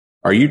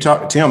Are you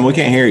talking, Tim? We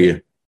can't hear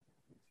you.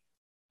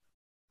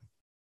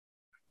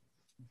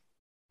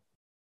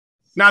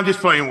 No, I'm just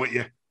playing with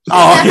you.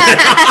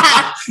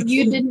 Oh,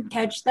 You didn't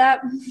catch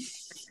that?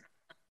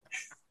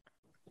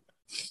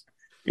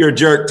 you're a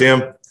jerk, Tim.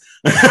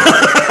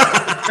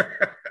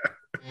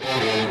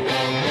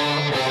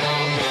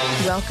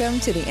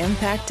 Welcome to the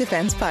Impact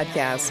Defense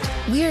Podcast.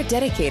 We are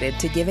dedicated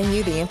to giving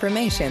you the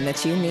information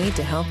that you need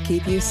to help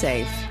keep you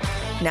safe.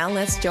 Now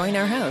let's join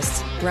our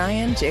hosts,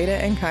 Brian, Jada,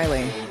 and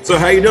Kylie. So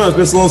how you doing? It's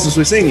been so long since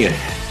we've seen you.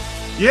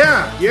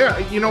 Yeah.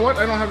 You know what?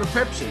 I don't have a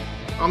Pepsi.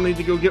 I'll need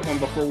to go get one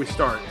before we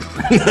start.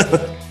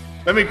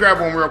 Let me grab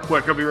one real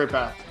quick. I'll be right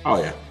back.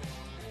 Oh, yeah.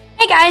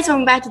 Hey guys,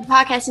 welcome back to the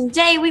podcast. And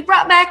today we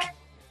brought back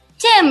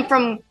Tim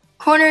from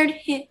Cornered.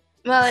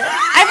 Well,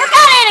 I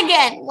forgot it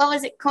again. What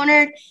was it?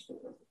 Cornered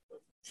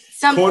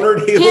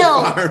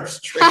Hill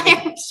Firearms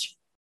Training.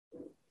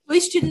 At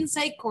least you didn't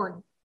say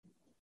corn.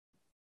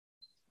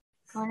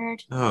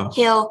 Cornered Oh.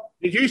 Hill.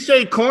 Did you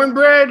say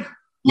cornbread?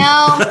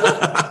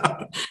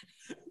 No.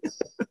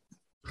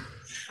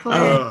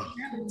 Cornered,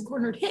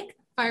 Cornered Hick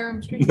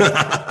Firearms Training.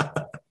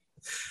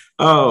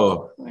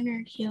 Oh.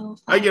 Cornered Hill.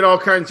 I get all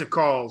kinds of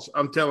calls.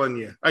 I'm telling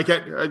you.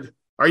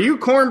 Are you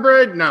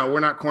cornbread? No, we're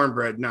not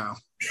cornbread. No,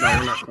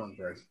 we're not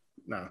cornbread.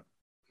 No.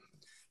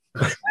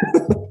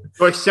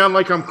 Do I sound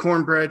like I'm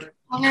cornbread?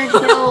 Cornered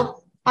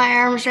Hill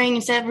Firearms Training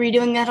instead of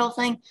redoing that whole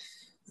thing.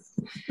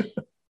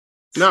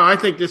 No, I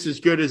think this is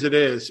good as it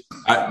is.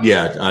 I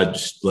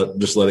just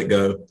let it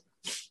go.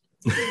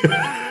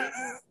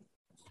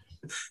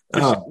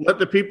 Let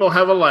the people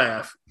have a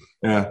laugh.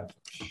 Yeah.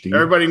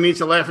 Everybody needs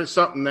to laugh at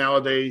something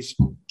nowadays.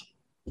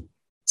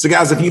 So,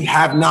 guys, if you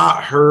have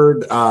not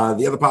heard the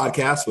other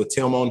podcast with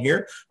Tim on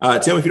here,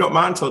 Tim, if you don't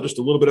mind, tell just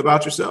a little bit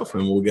about yourself,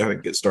 and we'll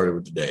get started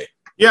with today.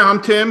 Yeah,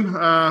 I'm Tim.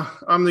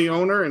 I'm the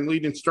owner and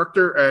lead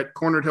instructor at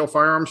Cornered Hill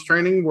Firearms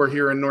Training. We're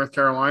here in North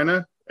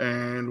Carolina,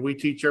 and we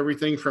teach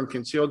everything from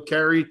concealed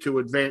carry to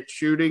advanced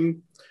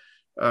shooting.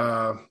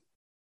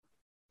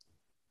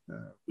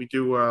 We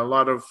do a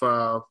lot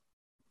of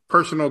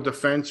personal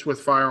defense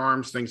with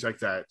firearms, things like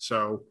that.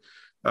 So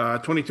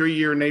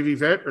 23-year Navy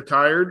vet,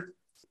 retired,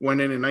 went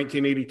in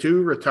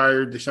 1982,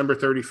 retired December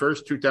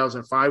 31st,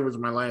 2005 was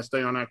my last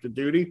day on active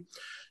duty.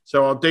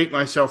 So I'll date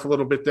myself a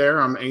little bit there.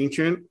 I'm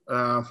ancient,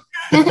 but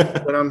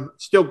I'm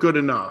still good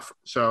enough.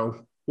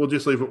 So we'll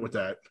just leave it with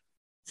that.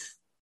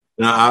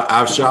 Now,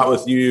 I've shot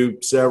with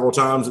you several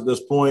times at this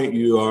point.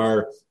 You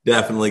are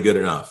definitely good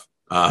enough.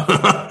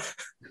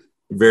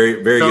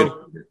 Very, very good.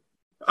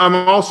 I'm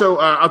also,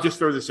 I'll just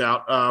throw this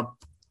out,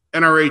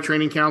 NRA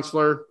training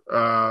counselor,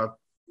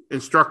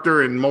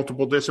 instructor in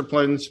multiple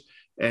disciplines,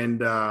 and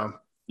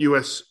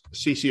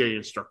USCCA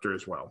instructor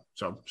as well.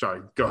 So,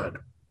 sorry, go ahead.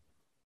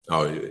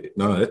 Oh,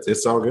 no,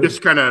 it's all good.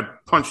 Just kind of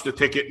punch the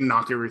ticket and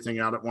knock everything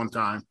out at one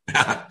time.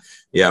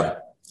 Yeah.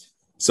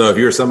 So if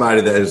you're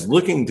somebody that is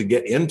looking to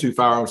get into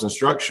firearms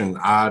instruction,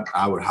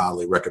 I would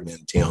highly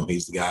recommend Tim.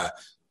 He's the guy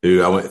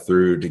who I went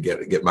through to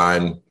get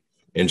my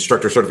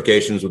instructor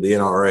certifications with the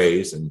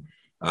NRAs. And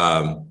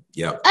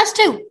yeah. Us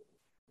too.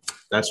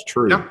 That's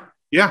true.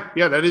 Yeah,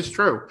 that is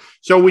true.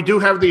 So we do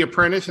have the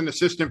apprentice and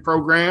assistant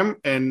program,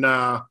 and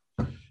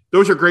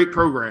those are great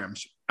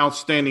programs,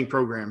 outstanding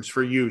programs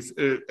for youth.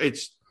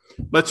 It's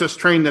lets us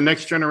train the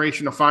next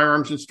generation of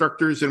firearms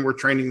instructors, and we're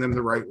training them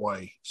the right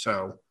way.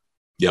 So,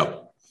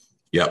 Yep.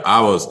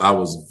 I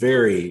was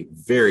very,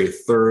 very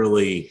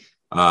thoroughly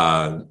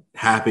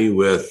happy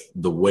with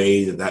the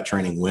way that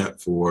training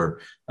went for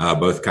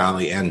both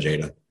Kylie and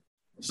Jada.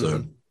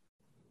 So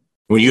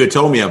when you had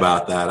told me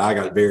about that, I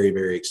got very,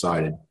 very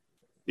excited.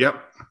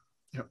 Yep.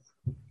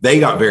 They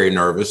got very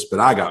nervous,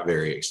 but I got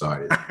very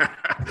excited.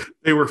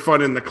 They were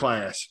fun in the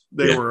class.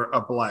 They were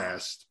a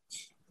blast.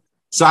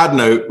 Side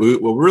note,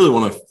 we'll really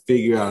want to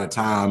figure out a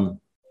time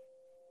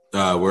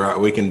where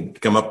we can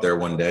come up there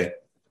one day.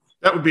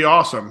 That would be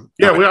awesome.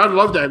 Yeah, I'd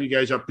love to have you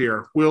guys up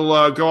here.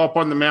 We'll go up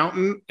on the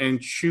mountain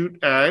and shoot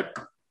at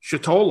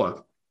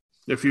Chatola.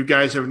 If you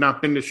guys have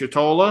not been to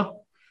Chatola,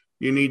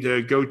 you need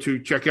to go to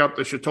check out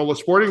the Chatola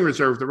Sporting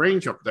Reserve, the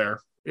range up there.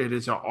 It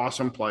is an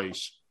awesome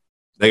place.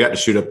 They got to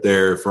shoot up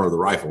there in front of the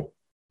rifle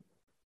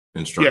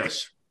instructor.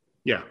 Yes.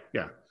 Yeah.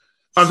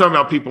 I'm talking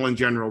about people in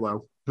general,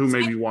 though, who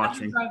may be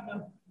watching.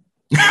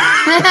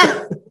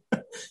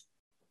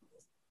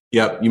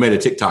 Yep. You made a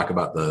TikTok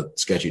about the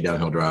sketchy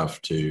downhill drive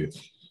to.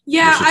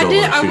 Yeah, I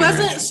did. I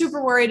wasn't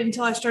super worried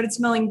until I started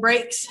smelling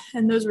brakes,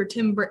 and those were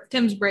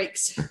Tim's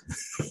brakes.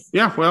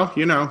 Yeah, well,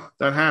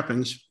 that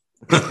happens.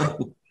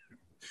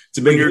 It's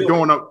a big You're deal.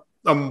 going up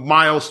a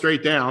mile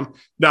straight down.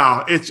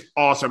 No, it's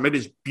awesome. It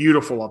is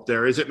beautiful up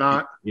there, is it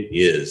not? It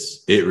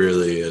is. It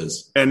really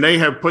is. And they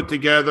have put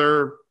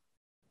together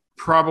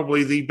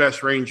probably the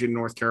best range in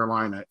North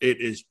Carolina. It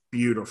is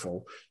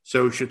beautiful.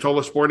 So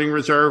Chatola Sporting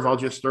Reserve, I'll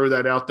just throw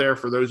that out there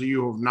for those of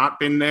you who have not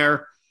been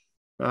there.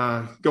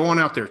 Go on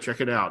out there. Check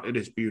it out. It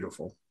is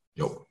beautiful.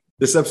 Yep.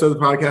 This episode of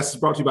the podcast is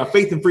brought to you by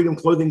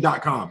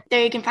faithandfreedomclothing.com.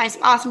 There you can find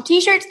some awesome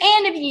t-shirts,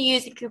 and if you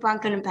use the coupon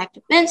code Impact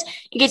Defense,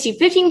 it gets you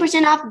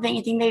 15% off of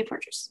anything that you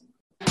purchase.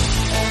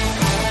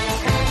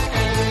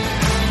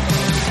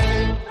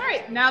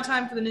 now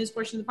time for the news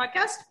portion of the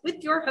podcast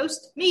with your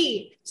host,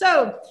 me.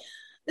 So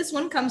this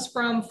one comes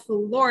from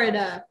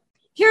Florida.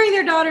 Hearing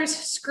their daughter's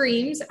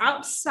screams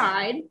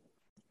outside,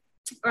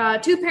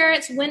 two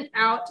parents went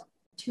out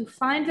to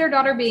find their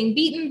daughter being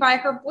beaten by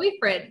her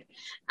boyfriend.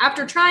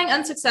 After trying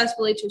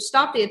unsuccessfully to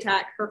stop the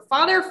attack, her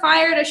father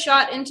fired a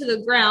shot into the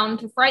ground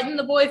to frighten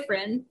the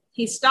boyfriend.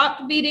 He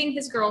stopped beating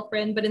his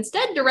girlfriend, but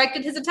instead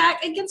directed his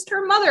attack against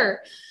her mother.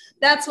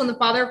 That's when the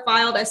father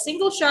fired a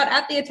single shot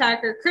at the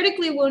attacker,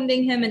 critically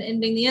wounding him and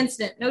ending the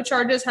incident. No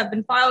charges have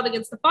been filed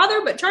against the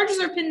father, but charges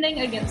are pending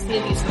against the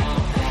abuser.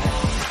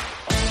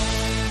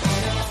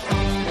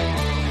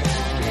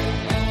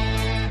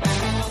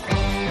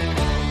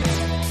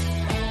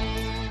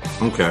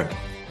 Okay.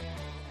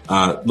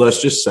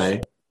 Let's just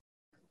say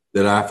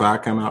that if I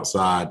come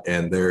outside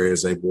and there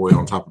is a boy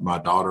on top of my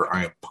daughter,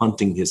 I am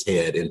punting his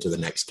head into the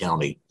next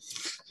county.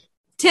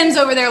 Tim's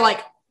over there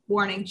like,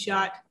 warning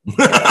shot.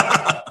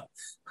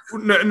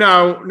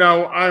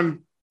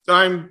 No,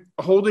 I'm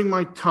holding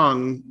my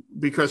tongue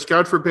because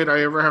God forbid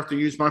I ever have to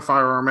use my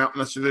firearm out in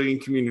the civilian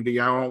community.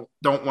 I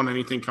don't want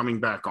anything coming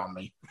back on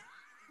me.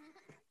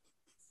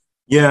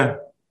 Yeah.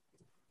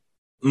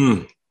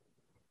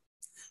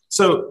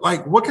 So,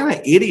 like, what kind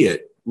of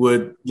idiot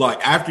would, like,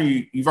 after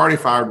you've already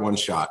fired one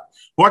shot,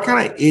 what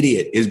kind of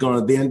idiot is going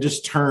to then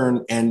just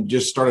turn and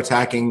just start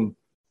attacking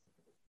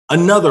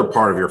another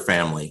part of your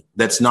family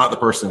that's not the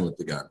person with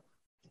the gun?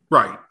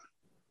 Right.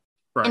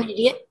 An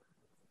idiot.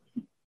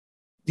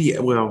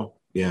 Yeah, well,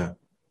 yeah.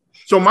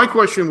 So my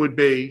question would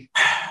be,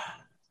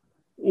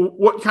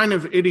 what kind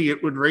of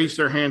idiot would raise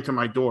their hand to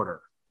my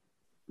daughter,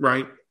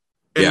 right?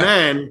 And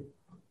then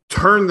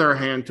turn their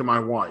hand to my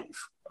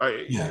wife?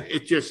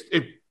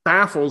 It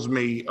baffles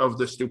me of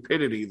the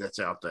stupidity that's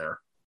out there.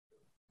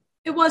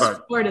 It was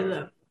Florida,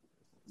 though.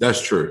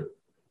 That's true.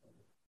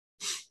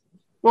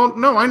 Well,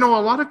 no, I know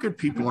a lot of good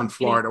people in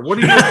Florida. What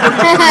are you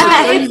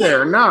say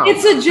there? No.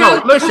 It's a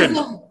joke. No,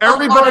 listen,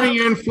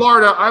 everybody in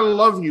Florida, I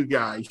love you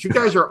guys. You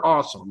guys are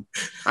awesome.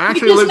 I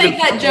actually lived in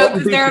that joke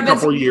because there have been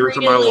some years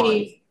of my life.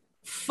 really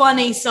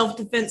funny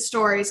self-defense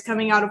stories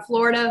coming out of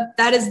Florida.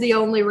 That is the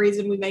only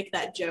reason we make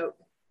that joke.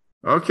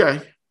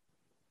 Okay.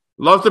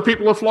 Love the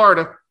people of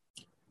Florida.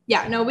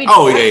 Yeah, no, we.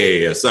 Oh,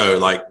 yeah. So,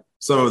 like,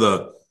 some of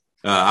the,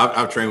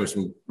 I've trained with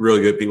some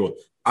really good people.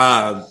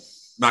 My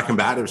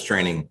combatives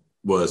training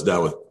was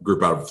done with a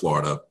group out of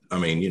Florida. I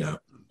mean,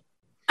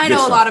 I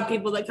know a lot of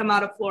people that come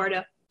out of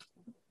Florida.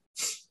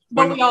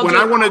 When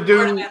I want to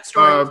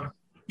do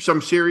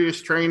some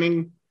serious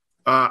training,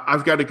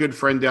 I've got a good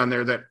friend down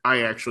there that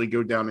I actually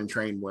go down and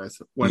train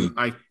with when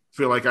I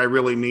feel like I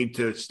really need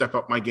to step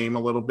up my game a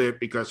little bit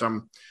because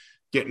I'm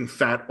getting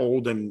fat,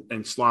 old,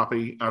 and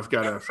sloppy. I've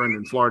got a friend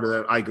in Florida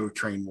that I go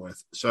train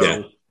with.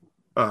 So,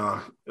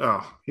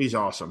 he's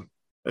awesome.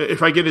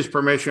 If I get his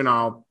permission,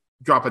 I'll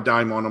drop a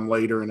dime on him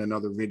later in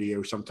another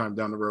video sometime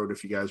down the road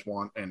if you guys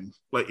want and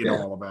let you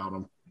know all about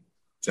him.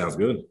 Sounds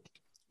good.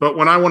 But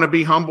when I want to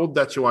be humbled,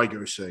 that's who I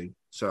go see.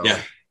 So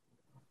yeah,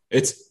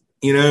 it's,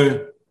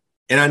 and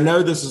I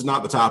know this is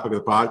not the topic of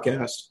the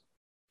podcast,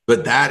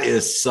 but that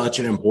is such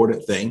an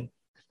important thing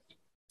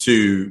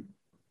to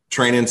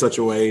train in such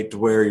a way to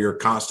where you're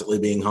constantly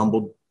being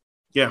humbled.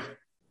 Yeah.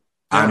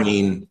 I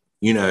mean,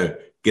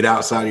 get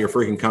outside of your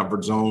freaking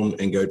comfort zone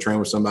and go train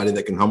with somebody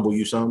that can humble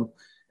you some.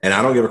 And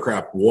I don't give a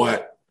crap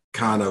what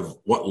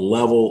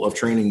level of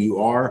training you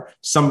are.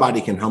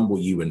 Somebody can humble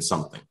you in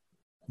something.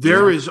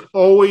 There is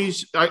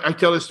always, I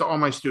tell this to all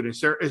my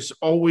students, there is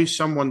always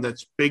someone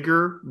that's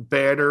bigger,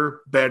 better,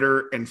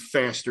 and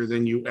faster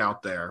than you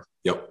out there.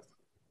 Yep.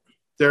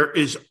 There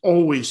is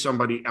always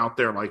somebody out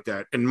there like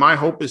that. And my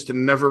hope is to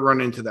never run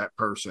into that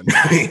person.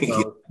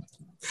 So,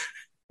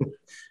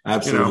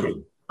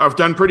 absolutely. I've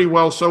done pretty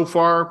well so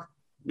far,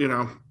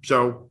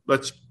 so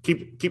let's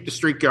keep the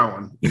streak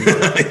going.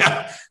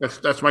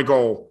 That's my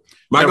goal.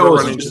 My goal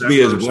is to just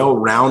be as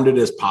well-rounded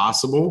as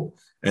possible.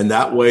 And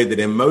that way that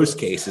in most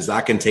cases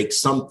I can take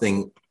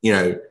something,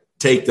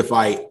 take the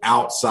fight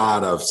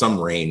outside of some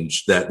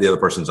range that the other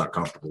person's not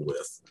comfortable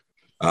with.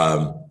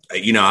 I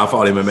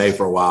fought MMA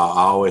for a while.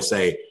 I always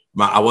say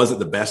I wasn't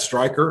the best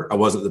striker. I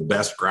wasn't the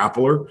best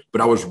grappler,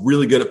 but I was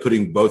really good at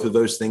putting both of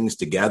those things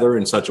together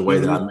in such a way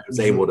that I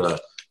was able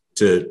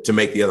to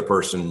make the other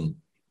person,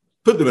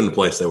 put them in a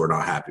place they were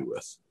not happy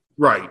with.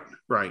 Right.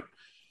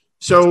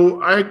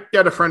 So I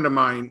got a friend of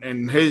mine,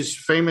 and his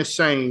famous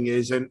saying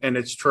is, and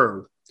it's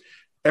true,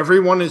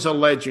 everyone is a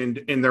legend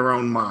in their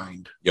own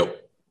mind.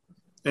 Yep.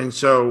 And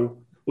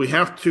so we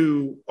have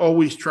to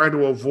always try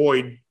to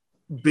avoid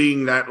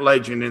being that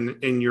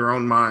legend in your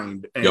own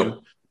mind and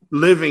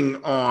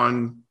living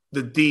on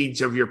the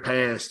deeds of your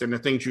past and the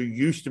things you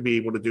used to be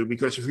able to do.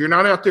 Because if you're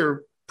not out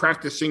there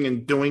practicing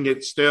and doing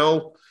it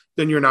still,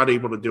 then you're not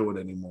able to do it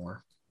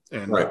anymore.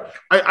 And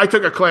I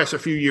took a class a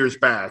few years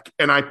back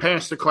and I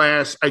passed the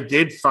class. I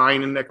did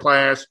fine in the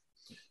class,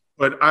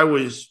 but I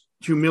was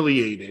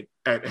humiliated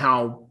at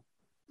how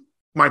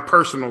my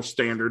personal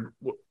standard,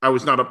 I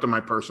was not up to my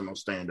personal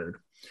standard.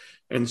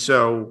 And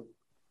so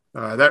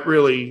that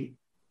really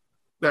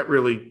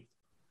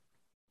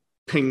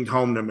pinged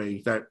home to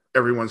me that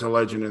everyone's a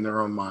legend in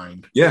their own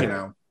mind. Yeah. You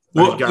know,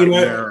 Well, I got in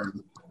there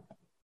and,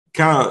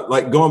 kind of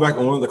like going back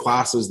on one of the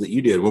classes that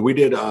you did when we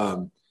did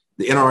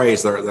the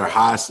NRAs, their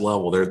highest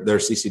level, their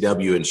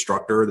CCW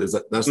instructor.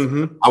 That's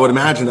I would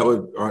imagine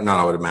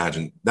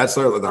that's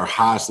their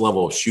highest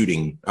level of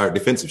shooting or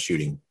defensive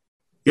shooting.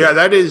 yeah,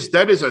 that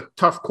is a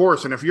tough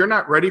course. And if you're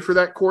not ready for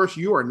that course,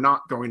 you are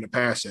not going to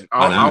pass it.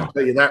 I'll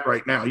tell you that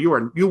right now. You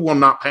will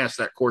not pass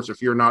that course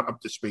if you're not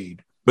up to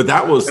speed. But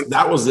that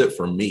was it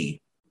for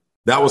me.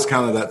 That was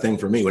kind of that thing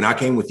for me when I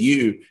came with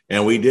you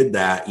and we did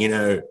that, you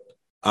know.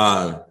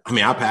 I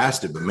mean, I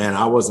passed it, but man,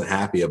 I wasn't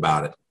happy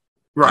about it.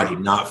 Right. I did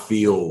not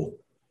feel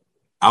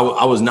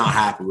I was not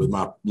happy with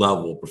my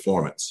level of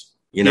performance.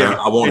 You know,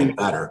 I wanted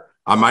better.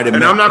 I might have.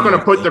 And I'm not going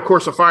to put the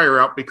course of fire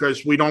out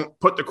because we don't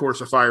put the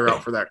course of fire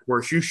out for that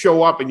course. You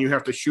show up and you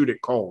have to shoot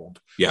it cold.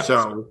 Yeah.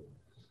 So,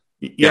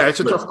 it's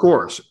a tough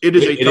course. It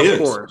is a tough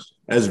course.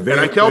 And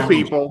I tell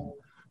people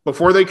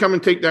before they come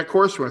and take that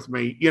course with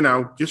me, you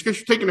know, just because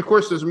you're taking the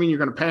course doesn't mean you're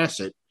going to pass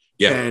it.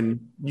 Yeah.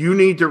 And you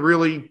need to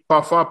really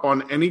buff up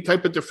on any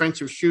type of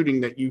defensive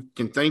shooting that you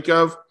can think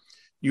of.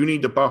 You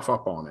need to buff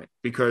up on it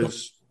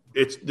because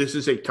this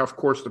is a tough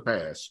course to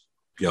pass.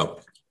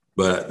 Yep.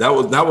 But that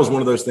was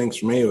one of those things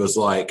for me. It was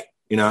like,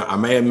 you know, I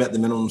may have met the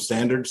minimum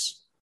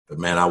standards, but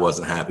man, I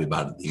wasn't happy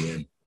about it at the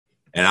end.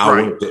 And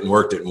I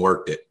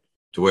worked it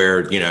to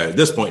where, you know, at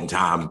this point in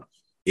time,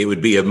 it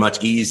would be a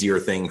much easier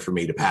thing for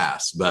me to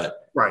pass. But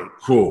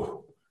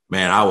whew,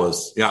 man,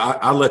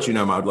 I'll let you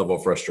know my level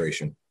of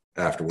frustration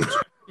afterwards.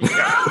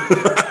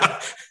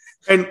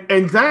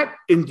 And that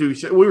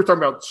induces, we were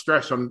talking about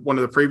stress on one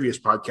of the previous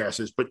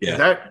podcasts,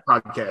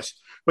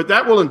 but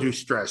that will induce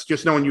stress,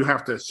 just knowing you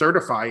have to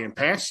certify and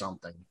pass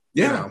something.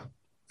 Yeah, you know?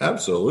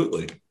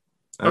 Absolutely.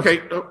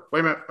 Okay. Oh,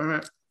 wait a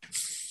minute.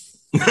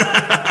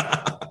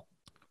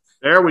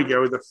 There we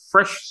go. The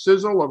fresh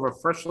sizzle of a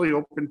freshly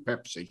opened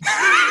Pepsi.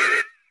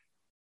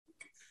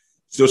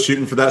 Still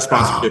shooting for that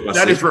sponsorship.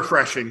 That is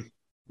refreshing.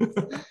 It's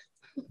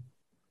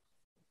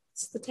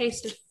the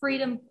taste of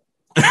freedom.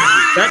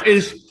 That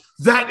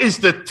is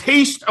the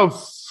taste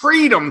of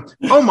freedom.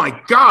 Oh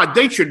my God,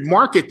 they should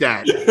market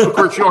that. Of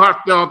course, they'll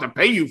have to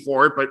pay you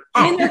for it, but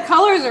I mean, their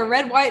colors are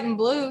red, white, and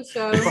blue.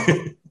 So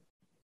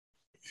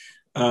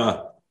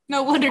no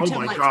wonder. Oh Tim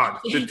my likes God,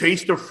 coffee. the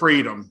taste of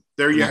freedom.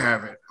 There you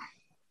have it.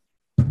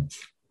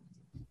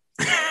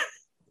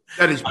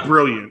 That is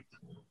brilliant.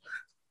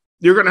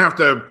 You're going to have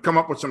to come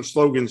up with some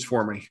slogans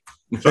for me.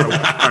 So, all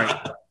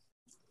right.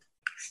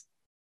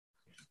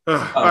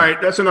 All right,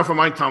 that's enough of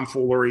my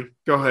tomfoolery.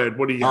 Go ahead.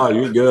 What do you? Oh,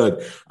 you're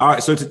good. All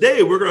right, so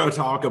today we're going to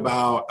talk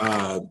about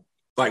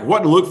like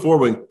what to look for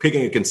when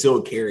picking a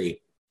concealed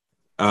carry.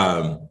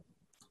 When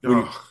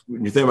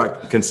you think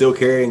about concealed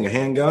carrying a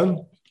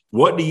handgun,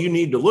 what do you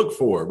need to look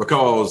for?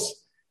 Because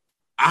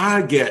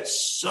I get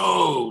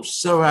so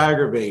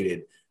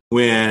aggravated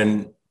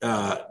when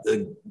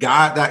the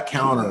guy at that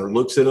counter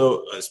looks at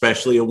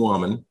especially a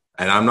woman.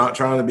 And I'm not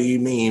trying to be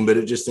mean, but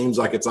it just seems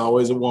like it's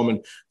always a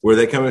woman where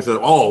they come and say,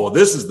 oh, well,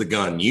 this is the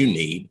gun you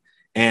need.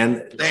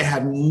 And they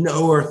have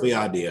no earthly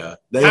idea.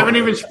 They haven't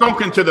even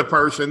spoken to the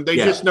person. They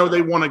just know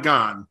they want a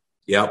gun.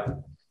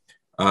 Yep.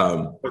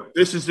 But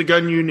this is the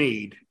gun you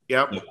need.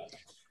 Yep.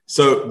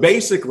 So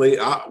basically,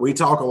 we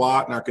talk a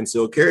lot in our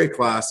concealed carry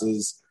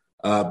classes,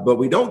 but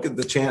we don't get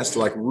the chance to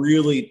like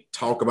really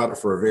talk about it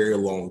for a very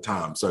long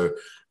time. So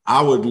I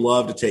would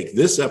love to take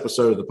this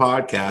episode of the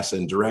podcast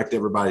and direct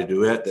everybody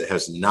to it that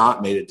has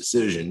not made a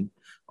decision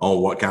on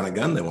what kind of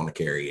gun they want to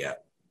carry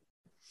yet.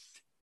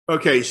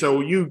 Okay, so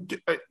you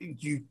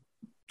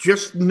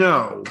just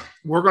know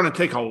we're going to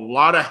take a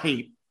lot of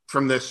hate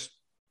from this.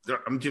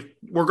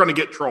 We're going to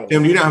get trolled.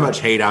 Tim, do you know how much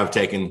hate I've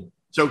taken?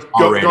 So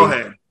go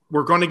ahead.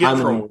 We're going to get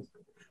trolled.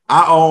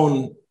 I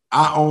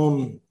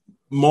own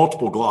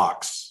multiple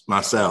Glocks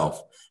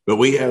myself, but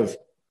I'm sorry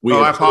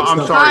for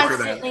that.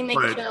 Constantly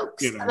make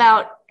jokes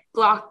about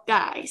Glock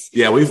guys.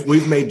 Yeah,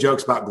 we've made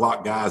jokes about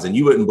Glock guys, and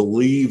you wouldn't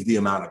believe the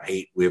amount of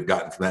hate we have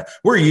gotten from that.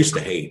 We're used to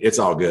hate. It's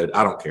all good.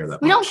 I don't care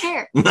that much. We don't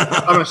care.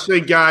 I'm a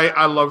SIG guy.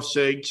 I love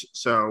SIGs.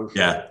 So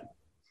yeah.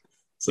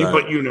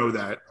 But you know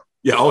that.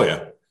 Yeah. Oh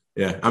yeah.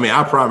 Yeah. I mean,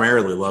 I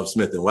primarily love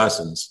Smith &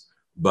 Wessons,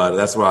 but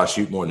that's why I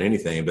shoot more than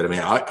anything. But I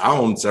mean, I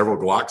own several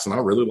Glocks, and I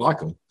really like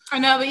them. I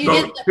know,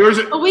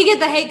 but we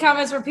get the hate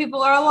comments where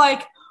people are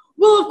like,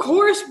 well, of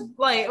course,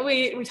 like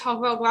we talk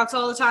about Glocks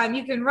all the time.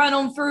 You can run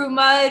them through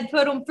mud,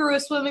 put them through a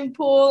swimming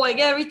pool, like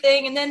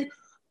everything, and then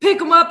pick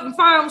them up and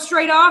fire them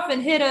straight off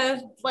and hit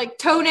a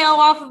toenail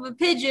off of a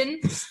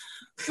pigeon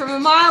from a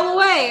mile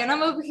away. And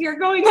I'm over here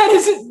going, that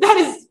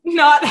is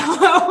not how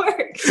that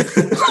works.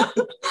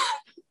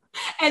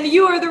 And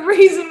you are the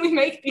reason we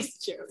make these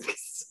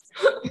jokes.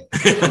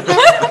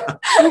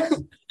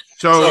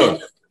 So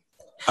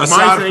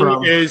my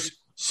thing is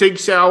Sig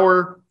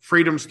Sauer,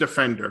 Freedom's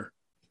Defender.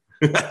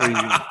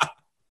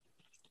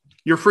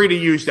 You're free to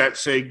use that,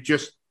 Sig.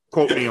 Just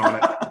quote me on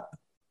it.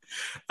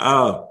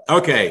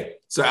 Okay.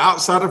 So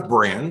outside of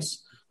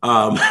brands,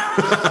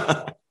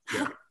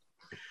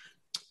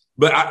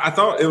 But I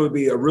thought it would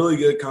be a really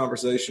good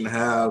conversation to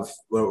have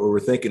when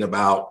we're thinking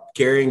about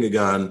carrying a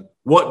gun.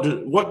 What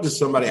does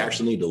somebody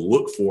actually need to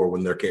look for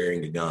when they're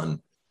carrying a gun,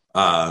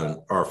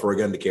 or for a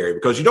gun to carry?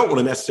 Because you don't want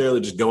to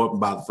necessarily just go up and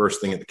buy the first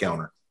thing at the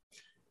counter,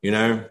 you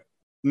know?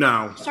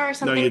 No, Start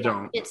something no, you that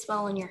don't. fits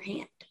well in your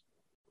hand.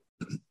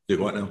 Do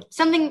what now?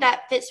 Something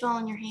that fits well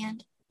in your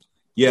hand.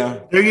 Yeah.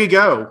 There you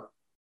go.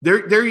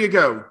 There you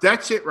go.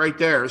 That's it right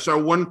there.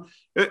 So when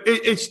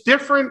it's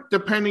different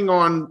depending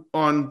on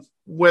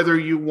whether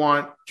you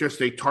want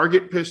just a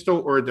target pistol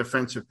or a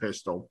defensive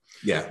pistol.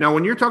 Yeah. Now,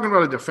 when you're talking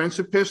about a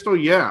defensive pistol,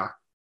 yeah,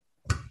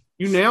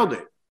 you nailed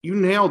it. You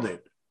nailed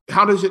it.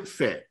 How does it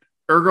fit?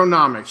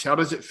 Ergonomics. How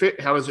does it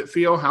fit? How does it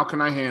feel? How can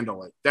I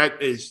handle it?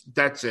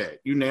 That's it.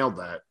 You nailed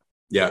that.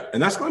 Yeah.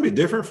 And that's going to be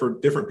different for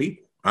different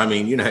people. I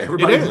mean, you know,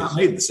 everybody's not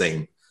made the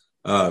same.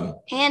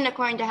 And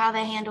according to how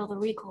they handle the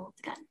recoil of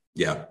the gun.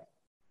 Yeah.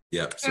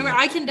 Yeah. So,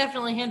 I can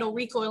definitely handle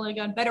recoiling a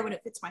gun better when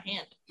it fits my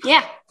hand.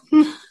 Yeah.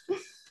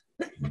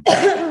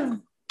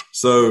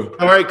 so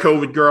All right,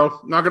 COVID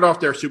girl, knock it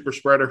off there, super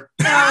spreader.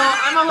 No,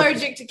 I'm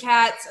allergic to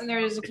cats, and there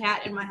is a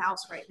cat in my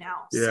house right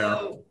now. Yeah.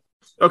 So.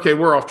 Okay,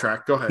 we're off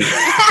track. Go ahead.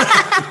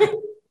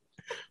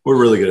 we're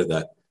really good at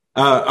that.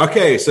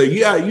 Okay. So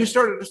yeah, you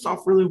started us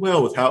off really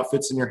well with how it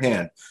fits in your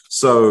hand.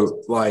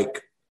 So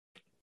like,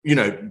 you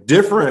know,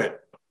 different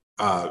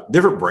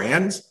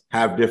brands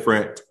have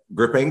different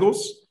grip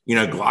angles. You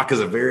know, Glock is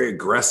a very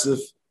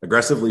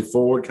aggressively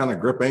forward kind of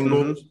grip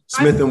angle. Mm-hmm.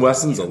 Smith &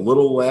 Wesson's a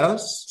little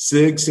less.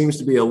 SIG seems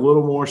to be a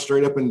little more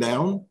straight up and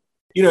down.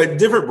 You know,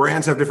 different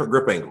brands have different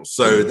grip angles.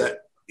 So that,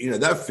 you know,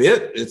 that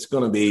fit, it's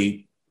going to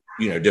be,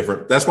 you know,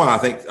 different. That's why I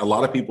think a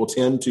lot of people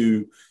tend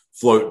to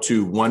float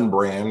to one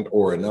brand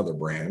or another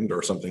brand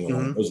or something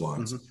along those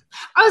lines. Mm-hmm.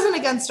 I was in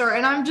a gun store,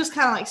 and I'm just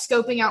kind of like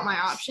scoping out my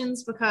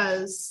options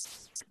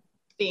because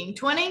being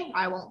 20,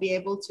 I won't be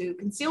able to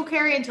conceal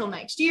carry until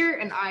next year,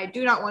 and I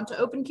do not want to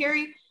open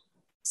carry.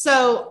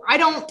 So I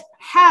don't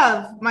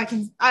have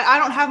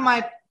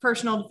my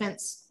personal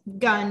defense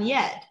gun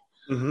yet.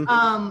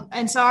 Mm-hmm.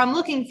 And so I'm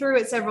looking through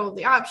at several of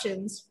the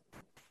options,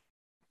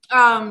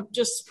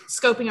 just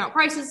scoping out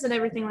prices and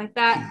everything like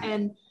that.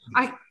 And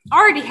I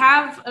already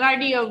have an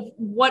idea of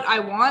what I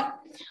want,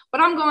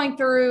 but I'm going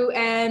through,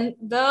 and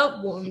the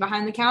woman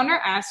behind the counter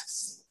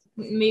asks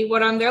me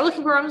what I'm there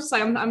looking for. I'm just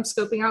like, I'm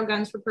scoping out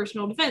guns for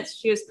personal defense.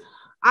 She goes,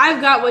 I've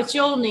got what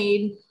you'll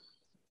need.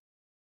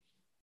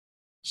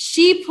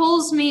 She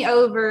pulls me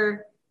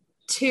over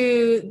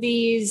to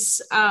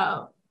these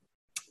Glocks.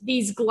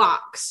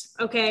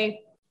 Okay.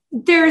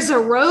 There's a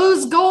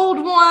rose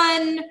gold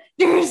one.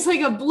 There's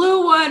like a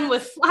blue one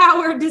with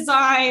flower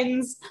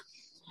designs.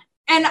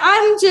 And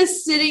I'm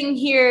just sitting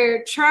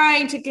here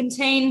trying to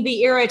contain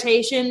the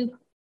irritation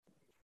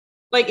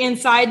like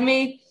inside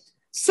me.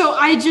 So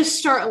I just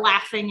start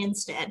laughing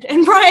instead.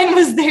 And Brian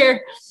was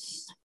there.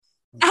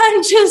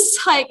 I'm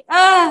just like,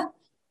 I'm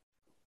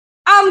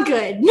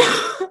good.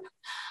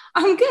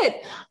 I'm good.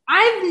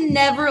 I've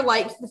never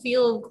liked the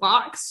feel of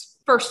Glocks,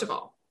 first of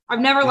all.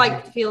 I've never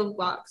liked the feel of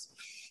Glocks.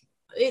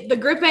 The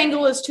grip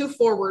angle is too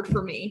forward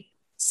for me.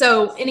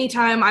 So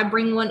anytime I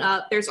bring one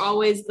up, there's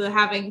always the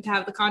having to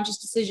have the conscious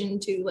decision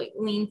to like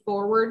lean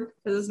forward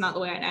because it's not the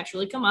way I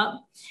naturally come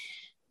up.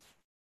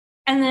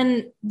 And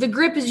then the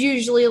grip is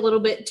usually a little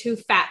bit too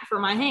fat for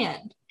my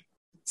hand.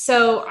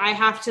 So I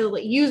have to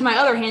like use my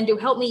other hand to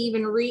help me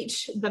even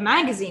reach the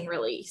magazine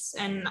release.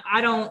 And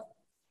I don't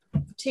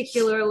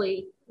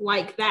particularly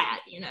like that,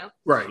 you know?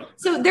 Right.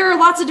 So there are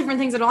lots of different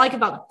things that I like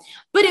about them.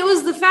 But it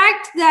was the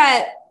fact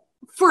that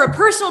for a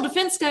personal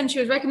defense gun, she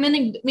was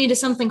recommending me to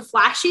something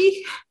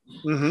flashy.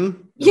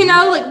 Mm-hmm. You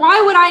know, like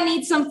why would I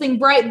need something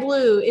bright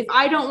blue if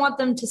I don't want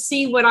them to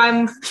see what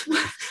I'm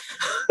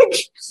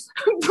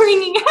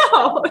bringing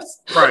out?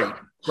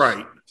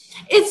 Right.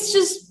 It's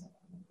just,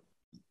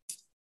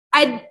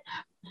 I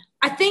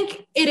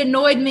think it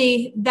annoyed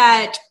me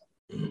that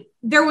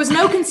there was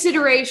no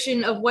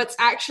consideration of what's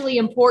actually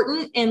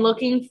important in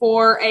looking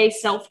for a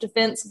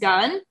self-defense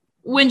gun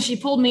when she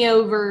pulled me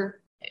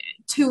over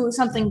to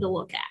something to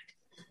look at.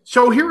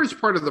 So here is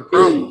part of the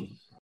problem.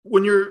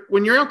 When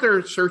you're out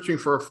there searching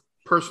for a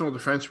personal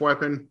defense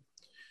weapon,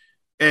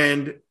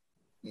 and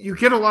you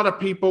get a lot of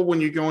people when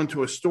you go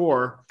into a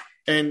store,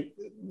 and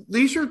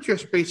these are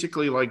just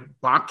basically like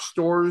box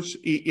stores,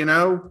 you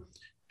know,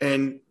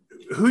 and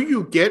who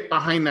you get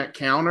behind that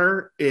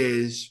counter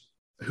is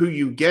who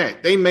you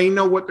get. They may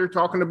know what they're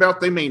talking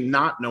about. They may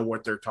not know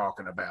what they're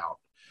talking about.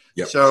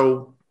 Yep.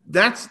 So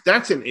that's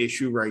an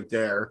issue right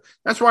there.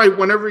 That's why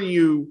whenever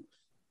you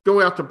go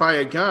out to buy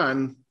a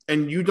gun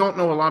and you don't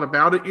know a lot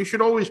about it, you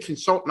should always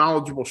consult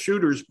knowledgeable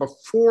shooters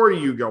before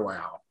you go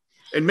out,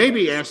 and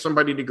maybe ask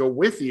somebody to go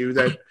with you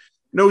that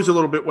knows a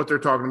little bit what they're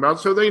talking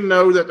about, so they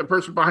know that the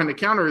person behind the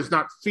counter is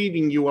not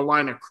feeding you a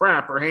line of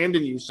crap or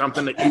handing you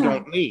something that you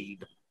don't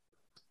need.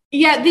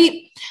 Yeah,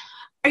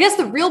 I guess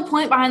the real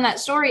point behind that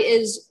story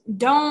is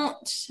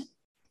don't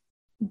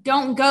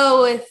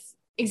go with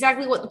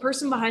exactly what the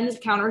person behind the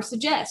counter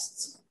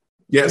suggests.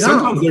 Yeah,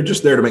 sometimes they're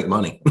just there to make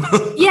money.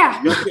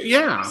 Yeah.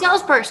 Yeah.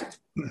 Salesperson.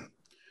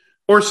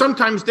 Or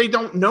sometimes they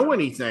don't know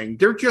anything.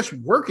 They're just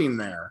working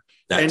there.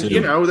 That and,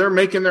 too. they're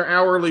making their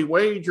hourly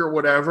wage or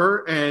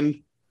whatever.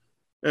 And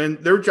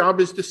their job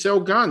is to sell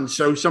guns.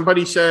 So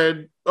somebody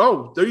said,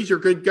 oh, these are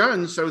good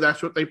guns. So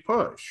that's what they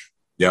push.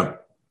 Yeah.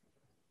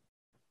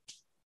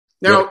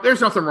 Now,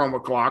 there's nothing wrong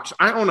with Glocks.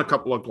 I own a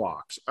couple of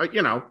Glocks.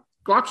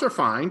 Glocks are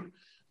fine.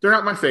 They're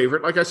not my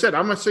favorite. Like I said,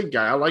 I'm a SIG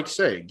guy. I like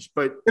SIGs,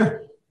 but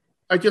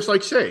I just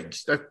like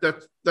SIGs.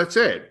 That's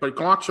it. But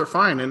Glocks are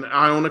fine, and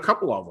I own a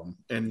couple of them,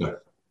 and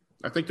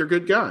I think they're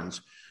good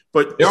guns.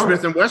 But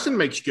Smith & Wesson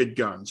makes good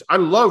guns. I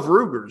love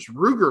Rugers.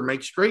 Ruger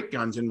makes great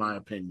guns, in my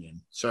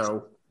opinion.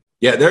 So,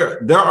 yeah,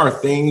 there are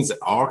things at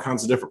all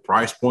kinds of different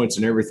price points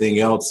and everything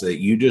else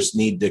that you just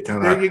need to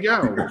kind of. There you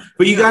go.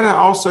 But you got to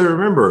also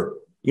remember,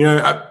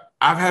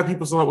 I've had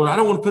people say, well, I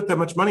don't want to put that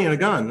much money in a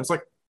gun. It's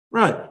like,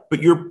 right.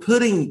 But you're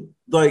putting,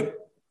 like,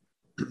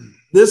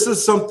 this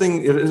is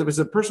something, if it's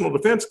a personal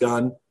defense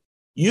gun,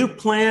 you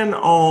plan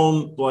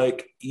on,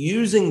 like,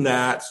 using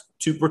that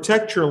to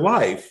protect your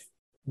life.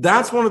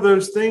 That's one of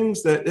those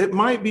things that it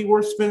might be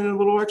worth spending a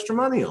little extra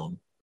money on.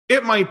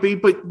 It might be,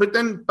 but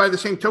then by the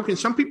same token,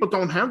 some people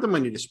don't have the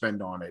money to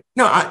spend on it.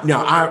 No,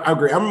 I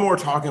agree. I'm more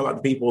talking about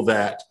the people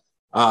that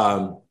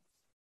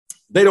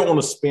they don't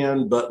want to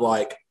spend, but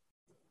like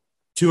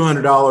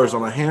 $200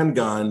 on a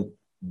handgun,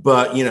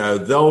 but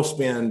they'll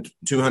spend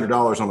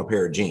 $200 on a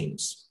pair of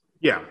jeans.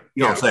 Yeah,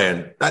 you know what I'm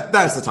saying?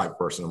 That's the type of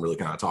person I'm really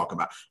kind of talking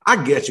about.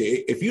 I get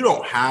you. If you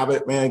don't have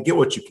it, man, get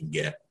what you can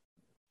get.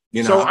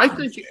 So I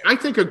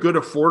think a good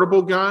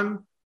affordable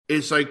gun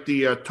is like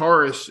the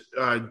Taurus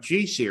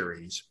G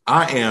series.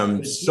 I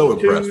am so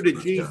impressed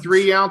with the G3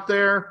 guns out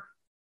there.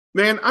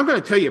 Man, I'm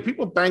going to tell you,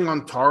 people bang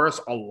on Taurus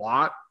a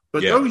lot,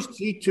 but those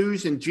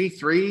G2s and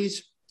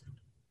G3s,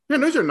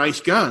 man, those are nice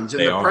guns.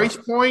 And price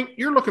point,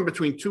 you're looking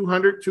between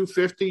 200,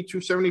 250,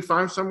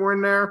 275, somewhere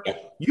in there. Yeah.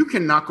 You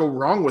cannot go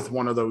wrong with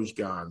one of those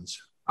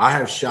guns. I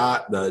have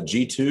shot the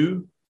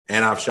G2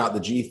 and I've shot the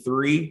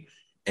G3,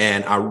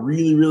 and I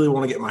really, really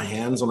want to get my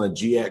hands on a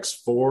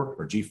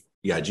GX4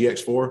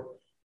 GX4.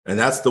 And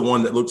that's the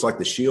one that looks like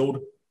the Shield.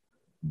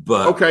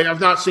 But okay,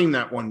 I've not seen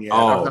that one yet.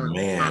 Oh, I've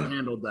man. not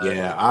handled that.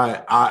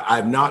 Yeah,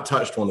 I've not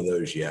touched one of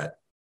those yet.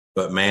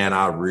 But man,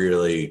 I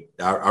really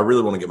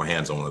want to get my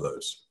hands on one of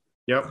those.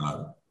 Yep.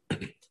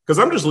 Because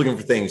I'm just looking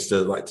for things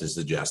to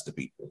suggest to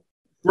people.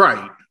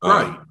 Right.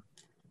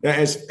 And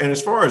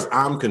as far as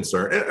I'm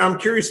concerned, and I'm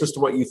curious as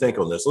to what you think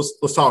on this.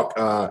 Let's talk,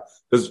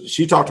 because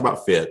she talked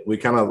about fit. We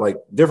kind of like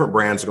different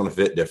brands are going to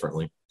fit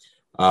differently.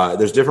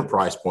 There's different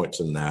price points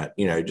in that.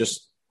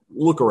 Just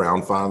look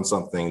around, find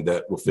something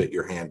that will fit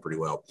your hand pretty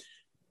well.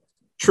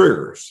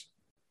 Triggers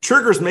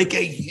make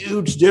a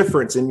huge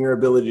difference in your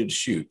ability to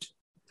shoot.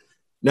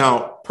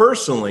 Now,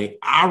 personally,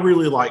 I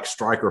really like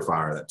Striker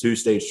Fire, that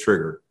 2-stage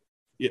trigger.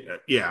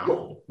 Yeah.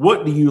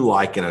 What do you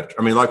like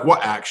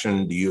what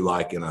action do you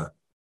like in a?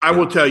 I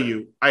will tell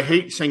you, I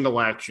hate single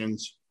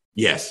actions.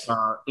 Yes.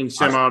 In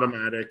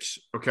semi-automatics,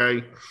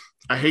 okay?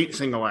 I hate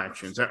single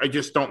actions. I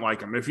just don't like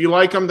them. If you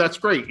like them, that's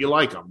great. You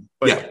like them.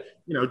 But,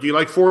 do you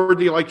like Ford?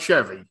 Do you like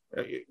Chevy?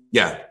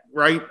 Yeah.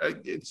 Right?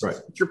 It's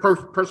your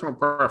personal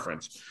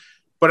preference.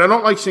 But I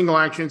don't like single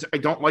actions. I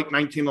don't like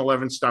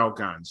 1911 style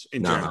guns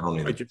in general. I don't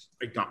either.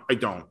 I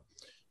don't.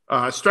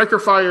 Striker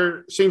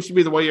Fire seems to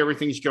be the way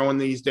everything's going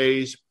these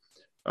days.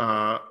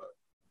 I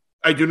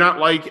do not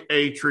like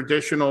a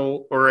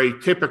traditional or a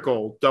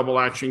typical double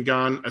action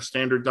gun, a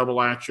standard double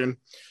action.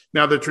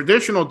 Now, the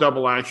traditional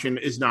double action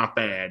is not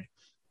bad.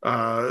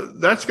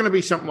 That's going to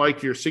be something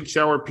like your Sig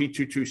Sauer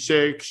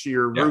P226,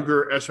 your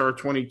Ruger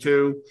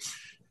SR22,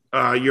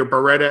 your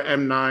Beretta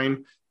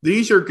M9.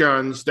 These are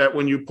guns that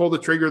when you pull the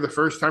trigger the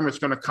first time, it's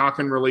going to cock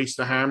and release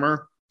the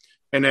hammer.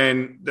 And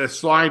then the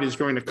slide is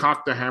going to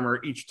cock the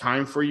hammer each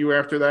time for you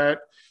after that.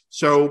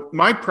 So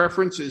my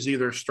preference is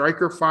either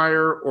Striker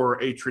Fire or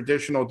a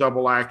traditional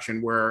double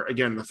action where,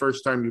 again, the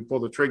first time you pull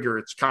the trigger,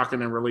 it's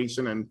cocking and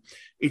releasing. And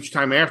each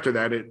time after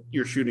that,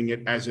 you're shooting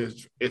it as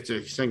if it's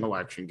a single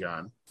action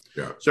gun.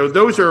 Yeah. So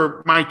those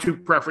are my two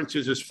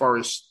preferences as far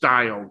as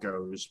style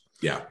goes.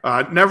 Yeah.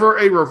 Never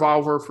a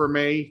revolver for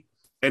me.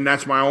 And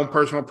that's my own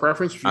personal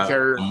preference. If you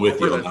carry I'm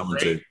with you on that one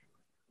too.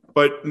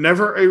 But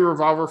never a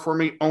revolver for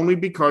me, only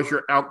because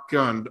you're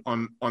outgunned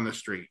on the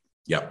street.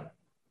 Yep.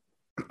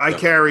 I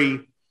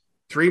carry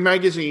 3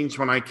 magazines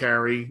when I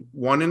carry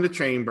one in the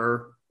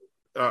chamber,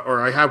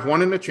 or I have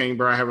one in the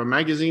chamber. I have a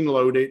magazine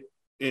loaded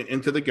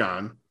into the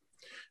gun,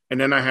 and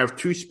then I have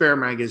 2 spare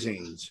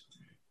magazines.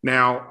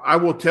 Now, I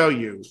will tell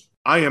you,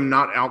 I am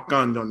not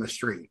outgunned on the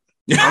street.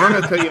 I'm not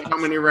going to tell you how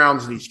many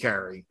rounds these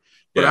carry,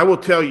 but I will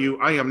tell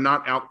you, I am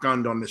not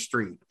outgunned on the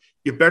street.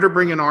 You better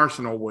bring an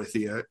arsenal with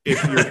you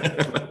if you're going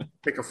to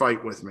pick a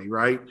fight with me,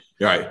 right?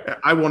 Right.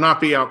 I will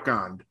not be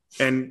outgunned.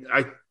 And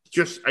I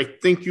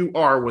think you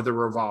are with a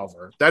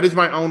revolver. That's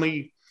my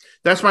only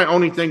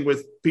thing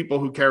with people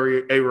who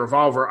carry a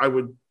revolver. I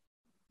would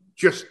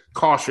just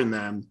caution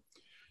them.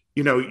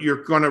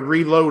 You're going to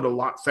reload a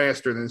lot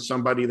faster than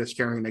somebody that's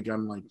carrying a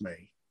gun like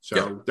me.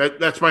 So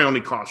that's my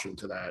only caution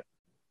to that.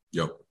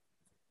 Yep.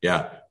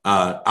 Yeah.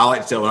 I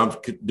like to tell when I'm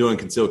doing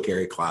concealed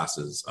carry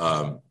classes,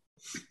 I'll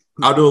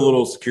do a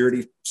little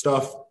security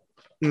stuff.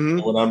 Mm-hmm.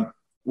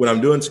 When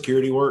I'm doing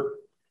security work,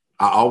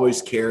 I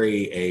always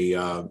carry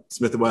a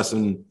Smith &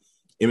 Wesson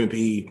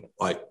M&P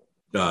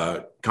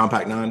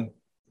Compact 9,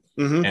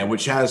 and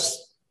which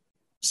has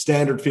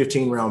standard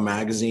 15-round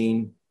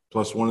magazine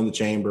plus one in the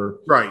chamber.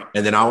 Right.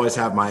 And then I always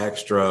have my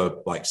extra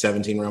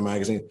 17-round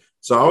magazine.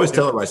 So I always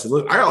tell everybody, I said,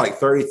 look, I got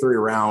 33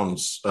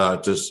 rounds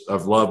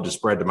of love to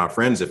spread to my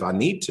friends if I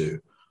need to.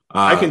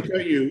 I can tell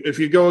you, if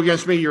you go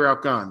against me, you're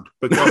outgunned.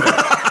 But go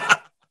ahead.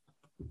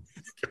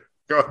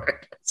 Go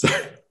ahead. So,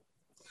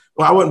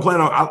 well, I wouldn't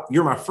plan on.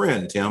 You're my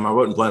friend, Tim. I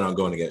wouldn't plan on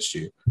going against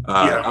you.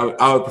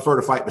 I would prefer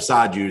to fight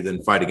beside you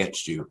than fight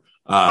against you.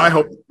 I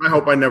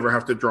hope I never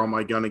have to draw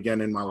my gun again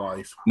in my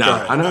life. No,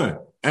 I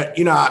know.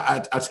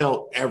 I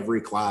tell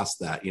every class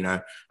that.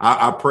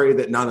 I pray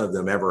that none of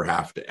them ever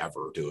have to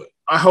ever do it.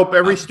 I hope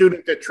every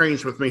student that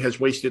trains with me has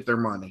wasted their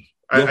money.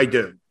 I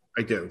do.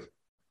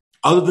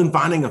 Other than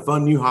finding a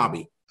fun new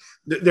hobby.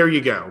 There you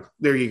go.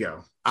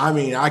 I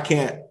mean, I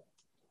can't.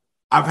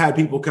 I've had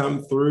people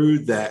come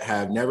through that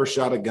have never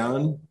shot a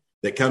gun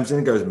that comes in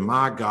and goes,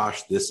 my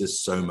gosh, this is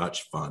so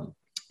much fun.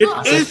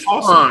 It is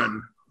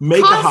fun.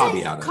 Make a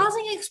hobby out of it.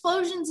 Causing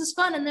explosions is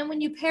fun. And then when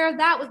you pair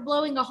that with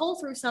blowing a hole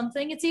through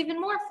something, it's even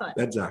more fun.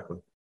 Exactly.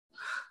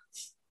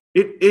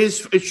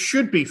 It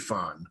should be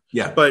fun.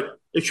 Yeah. But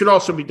it should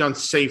also be done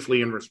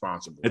safely and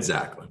responsibly.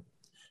 Exactly.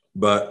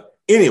 But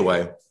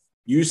anyway,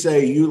 you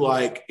say you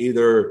like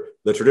either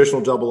the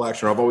traditional double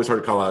action, or I've always heard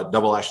it called a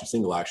double action,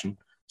 single action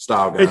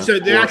style gun. It's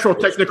the actual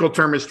technical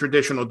term is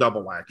traditional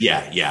double action.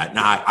 Yeah.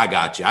 No, I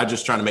got you. I'm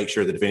just trying to make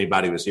sure that if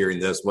anybody was hearing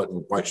this,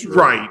 wasn't quite sure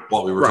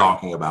what we were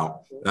talking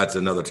about. That's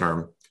another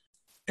term.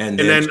 And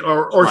then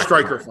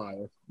striker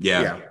fire.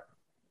 Yeah.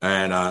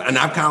 And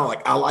I'm kind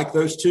of I like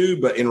those two,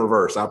 but in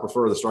reverse. I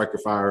prefer the striker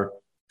fire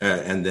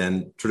and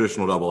then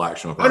traditional double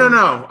action. I don't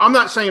know. I'm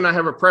not saying I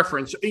have a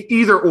preference.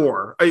 Either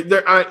or.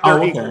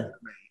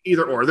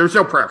 Either or. There's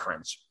no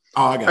preference.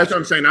 Oh, I got That's what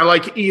I'm saying. I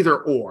like either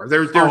or.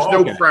 There's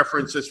no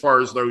preference as far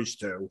as those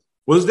two.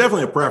 Well, there's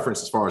definitely a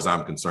preference as far as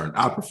I'm concerned.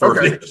 I prefer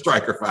the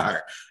striker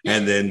fire,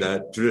 and then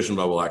traditional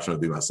double action would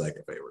be my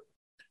second favorite.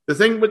 The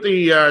thing with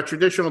the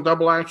traditional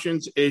double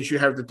actions is you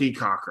have the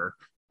decocker.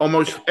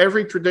 Almost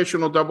every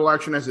traditional double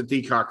action has a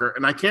decocker,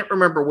 and I can't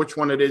remember which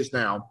one it is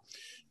now,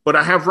 but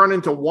I have run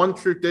into one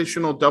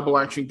traditional double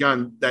action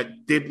gun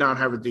that did not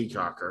have a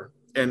decocker,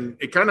 and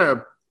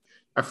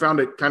I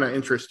found it kind of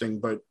interesting,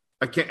 but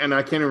I can't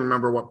even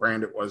remember what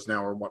brand it was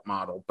now or what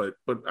model, but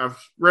I've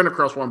ran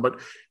across one. But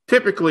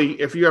typically,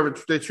 if you have a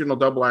traditional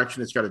double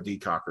action, it's got a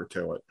decocker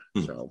to it.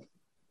 So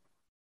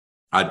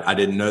I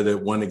didn't know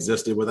that one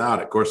existed without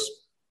it. Of course,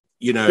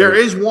 there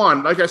is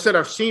one. Like I said,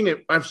 I've seen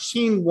it. I've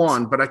seen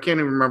one, but I can't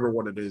even remember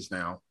what it is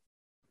now.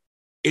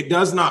 It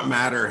does not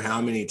matter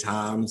how many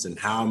times and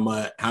how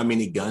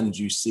many guns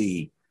you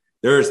see.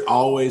 There's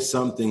always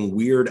something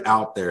weird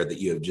out there that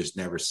you have just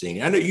never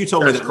seen. I know you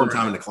told me that one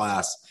time in the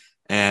class,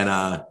 and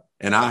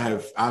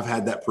I've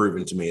had that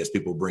proven to me as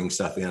people bring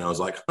stuff in. I was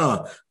like,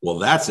 well,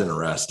 that's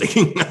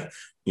interesting.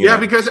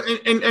 Because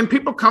and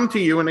people come to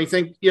you and they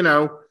think,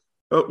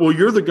 well,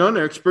 you're the gun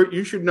expert.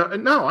 You should know.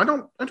 No, I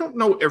don't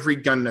know every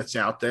gun that's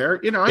out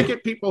there. I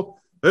get people,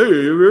 hey, have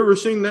you ever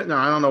seen that? No,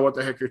 I don't know what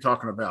the heck you're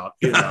talking about.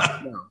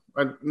 No,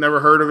 I've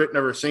never heard of it,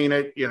 never seen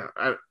it.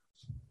 I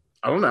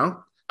don't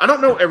know. I don't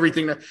know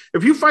everything.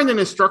 If you find an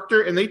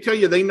instructor and they tell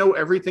you they know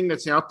everything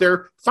that's out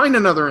there, find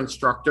another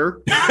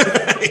instructor.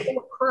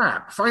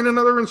 Crap. Find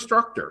another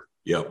instructor.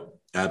 Yep,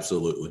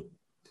 absolutely.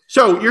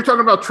 So you're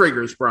talking about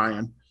triggers,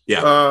 Brian.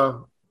 Yeah.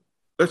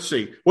 Let's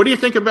see. What do you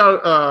think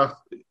about,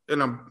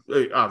 and I'm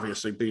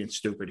obviously being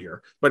stupid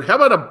here, but how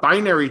about a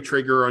binary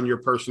trigger on your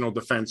personal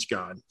defense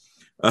gun?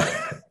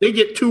 They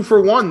get 2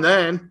 for 1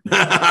 then.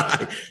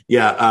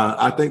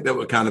 I think that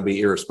would kind of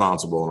be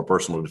irresponsible on a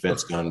personal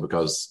defense gun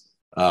because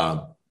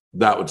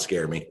that would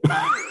scare me.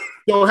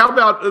 So how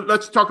about,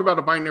 let's talk about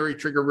a binary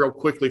trigger real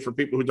quickly for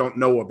people who don't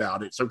know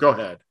about it. So go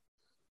ahead.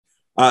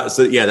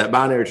 That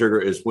binary trigger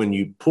is when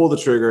you pull the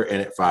trigger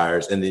and it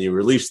fires, and then you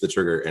release the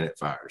trigger and it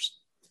fires.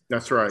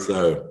 That's right.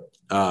 So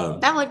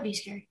that would be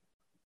scary.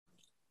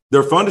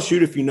 They're fun to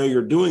shoot if you know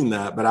you're doing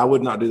that, but I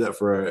would not do that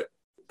for a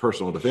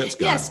personal defense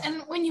gun. Yes,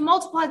 and when you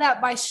multiply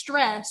that by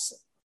stress,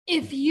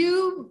 if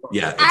you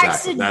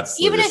exactly.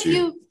 That's even if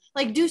you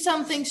do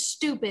something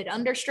stupid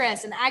under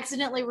stress and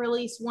accidentally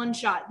release one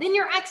shot, then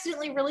you're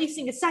accidentally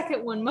releasing a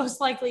second one, most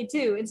likely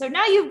too. And so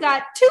now you've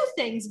got 2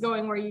 things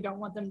going where you don't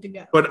want them to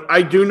go. But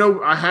I do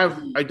know,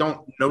 I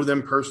don't know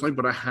them personally,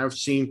 but I have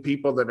seen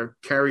people that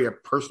carry a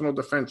personal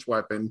defense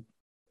weapon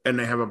and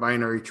they have a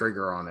binary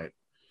trigger on it.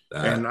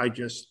 And I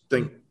just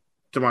think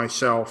to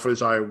myself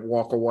as I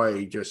walk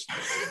away, just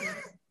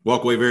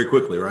walk away very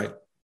quickly, right?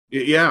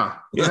 Yeah.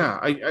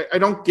 I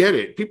don't get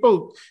it.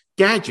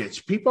 Gadgets.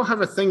 People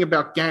have a thing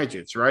about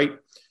gadgets, right?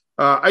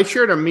 I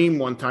shared a meme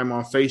one time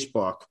on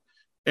Facebook,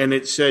 and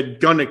it said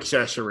gun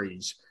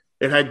accessories.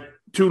 It had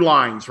 2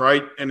 lines,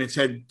 right? And it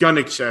said gun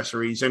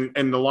accessories, and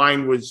the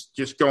line was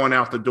just going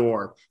out the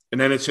door. and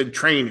then it said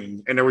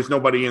training, and there was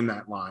nobody in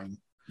that line.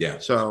 Yeah.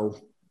 So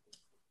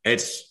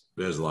there's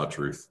a lot of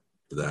truth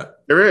to that.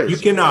 there is.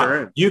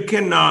 You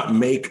cannot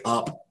make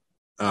up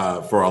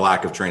for a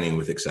lack of training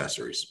with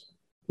accessories.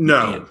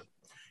 No.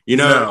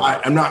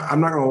 I'm not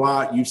gonna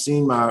lie. You've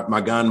seen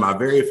my gun, my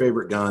very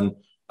favorite gun.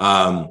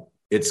 I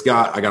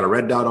got a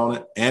red dot on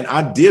it, and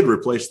I did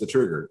replace the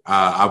trigger.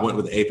 I went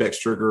with the Apex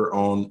trigger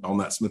on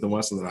that Smith &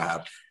 Wesson that I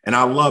have, and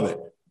I love it.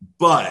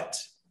 But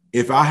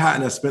if I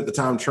hadn't have spent the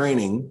time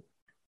training,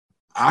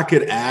 I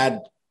could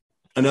add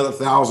another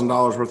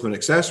 $1,000 worth of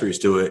accessories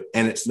to it,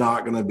 and it's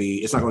not going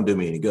to do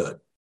me any good.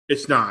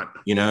 It's not.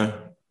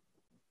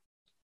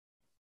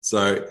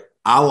 So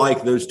I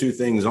like those two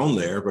things on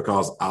there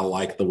because I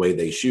like the way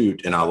they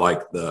shoot, and I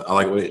like the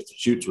way it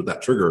shoots with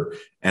that trigger,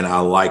 and I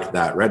like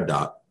that red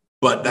dot.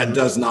 But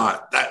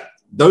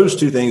those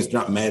two things do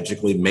not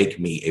magically make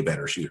me a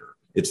better shooter.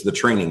 It's the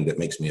training that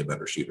makes me a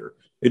better shooter.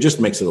 It just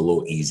makes it a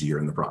little easier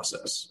in the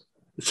process.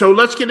 So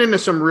let's get into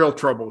some real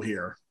trouble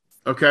here.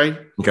 Okay.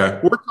 Okay.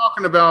 We're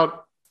talking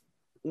about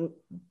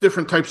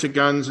different types of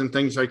guns and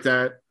things like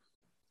that.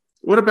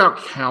 What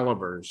about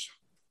calibers?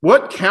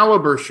 What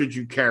caliber should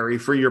you carry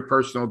for your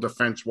personal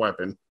defense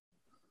weapon?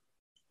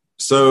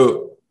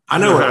 So I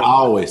know what I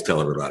always tell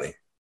everybody.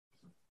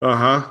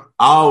 I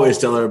always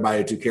tell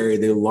everybody to carry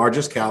the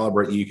largest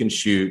caliber you can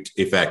shoot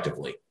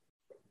effectively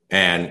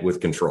and with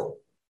control.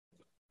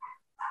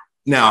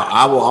 Now,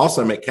 I will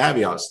also make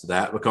caveats to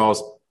that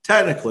because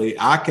technically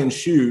I can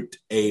shoot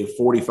a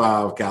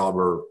 45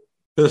 caliber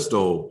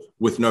pistol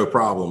with no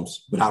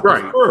problems, but I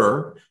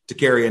prefer to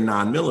carry a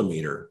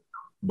 9mm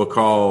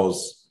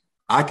because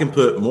I can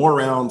put more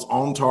rounds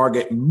on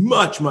target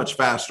much, much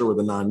faster with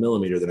a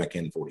 9mm than I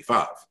can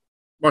 45.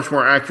 Much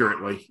more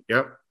accurately.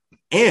 Yep.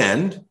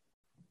 And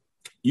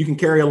you can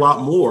carry a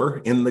lot more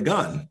in the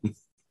gun.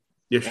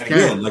 Yes, you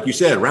again, can. like you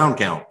said, round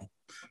count.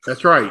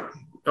 That's right.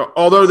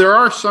 Although there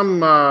are some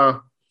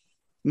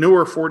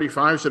newer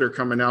 45s that are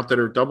coming out that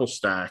are double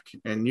stack,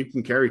 and you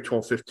can carry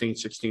 12, 15,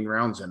 16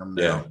 rounds in them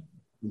now. Yeah.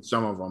 In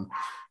some of them.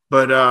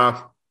 But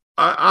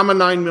I'm a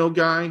 9mm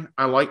guy.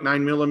 I like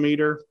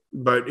 9mm.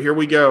 But here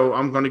we go.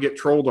 I'm going to get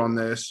trolled on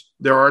this.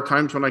 There are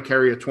times when I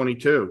carry a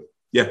 22.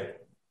 Yeah.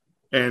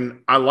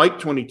 And I like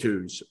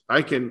 22s.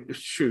 I can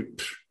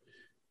shoot.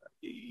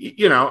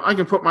 I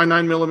can put my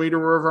 9mm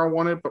wherever I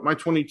want it, but my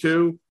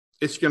 22,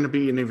 it's going to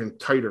be an even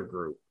tighter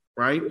group,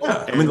 right?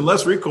 Yeah. I mean, the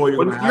less recoil you're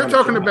going to have.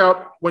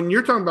 When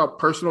you're talking about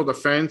personal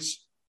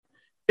defense,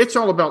 it's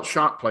all about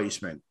shot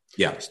placement.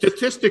 Yeah.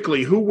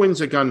 Statistically, who wins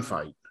a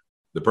gunfight?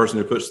 The person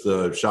who puts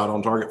the shot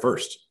on target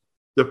first.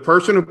 The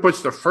person who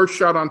puts the first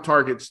shot on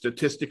target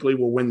statistically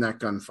will win that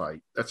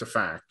gunfight. That's a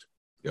fact.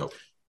 Yep.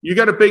 You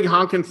got a big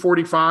honking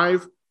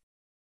 45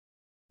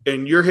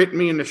 and you're hitting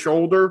me in the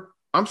shoulder,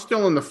 I'm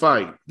still in the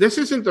fight. This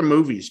isn't the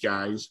movies,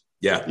 guys.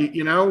 Yeah.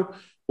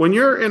 When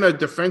you're in a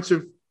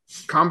defensive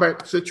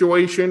combat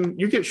situation,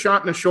 you get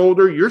shot in the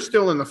shoulder, you're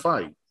still in the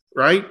fight,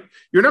 right?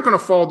 You're not going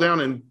to fall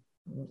down and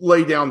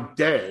lay down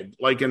dead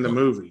like in the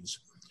movies.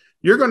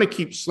 You're going to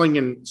keep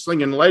slinging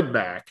lead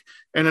back.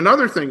 And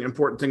another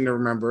important thing to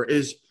remember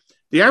is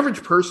the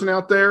average person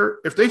out there,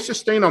 if they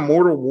sustain a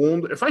mortal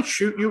wound, if I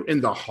shoot you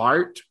in the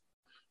heart,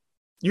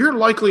 you're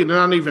likely to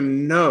not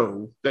even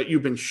know that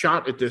you've been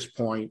shot at this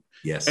point.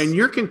 Yes. And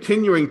you're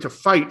continuing to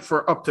fight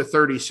for up to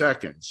 30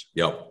 seconds.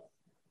 Yep.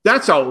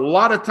 That's a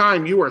lot of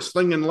time you are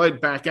slinging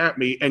lead back at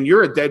me and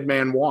you're a dead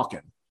man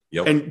walking.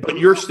 Yep. But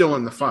you're still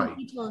in the fight.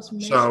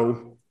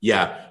 So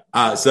yeah.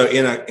 So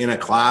in a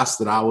class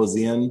that I was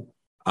in,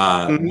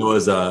 there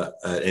was an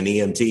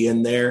EMT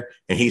in there,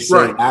 and he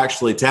said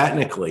actually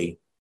technically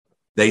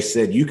they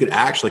said you could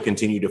actually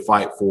continue to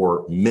fight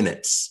for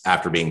minutes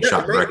after being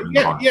shot directly in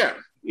the heart.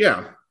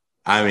 Yeah.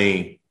 I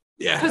mean,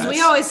 yeah. Because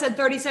we always said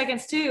 30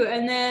 seconds too,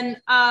 and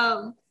then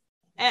that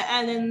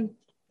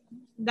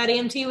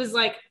EMT was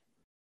like,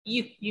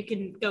 you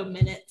can go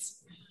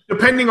minutes.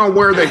 Depending on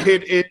where the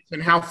hit is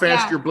and how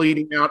fast you're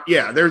bleeding out.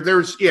 Yeah,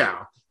 there's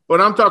But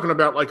I'm talking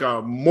about like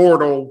a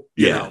mortal,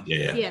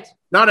 Yes.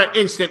 Not an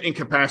instant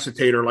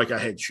incapacitator like a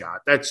headshot.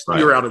 That's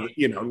you're out of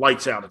the,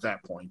 lights out at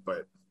that point.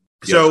 But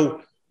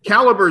so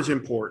caliber is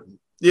important.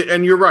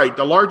 And you're right.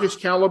 The largest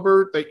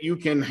caliber that you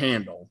can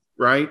handle,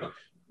 right?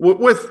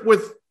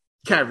 With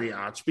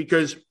caveats,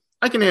 because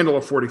I can handle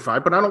a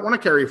 45, but I don't want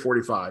to carry a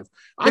 45.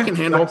 I can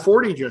handle a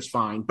 40 just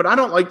fine, but I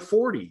don't like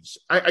 40s.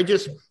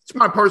 It's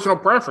my personal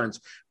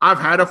preference. I've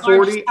had a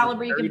 40,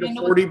 carried a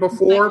 40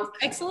 before.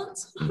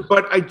 Excellence.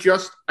 But I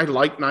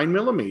like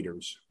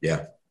 9mm.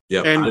 Yeah.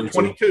 Yeah. And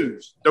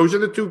 22s. Those are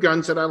the two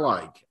guns that I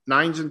like,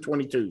 9s and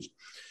 22s.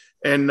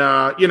 And,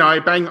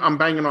 I'm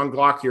banging on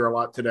Glock here a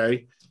lot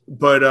today.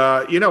 But,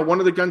 one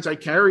of the guns I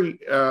carry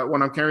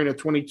when I'm carrying a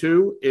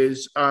 22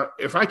 is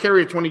if I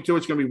carry a 22,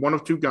 it's going to be one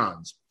of two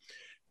guns.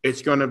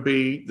 It's going to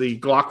be the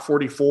Glock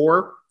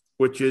 44,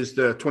 which is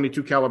the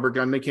 22 caliber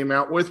gun they came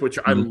out with, which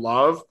I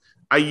love.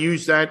 I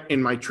use that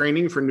in my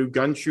training for new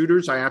gun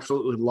shooters. I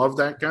absolutely love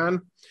that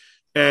gun.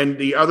 And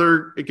the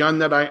other gun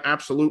that I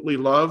absolutely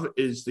love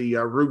is the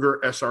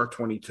Ruger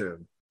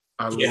SR22.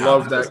 I Yeah,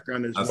 love that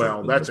gun as that's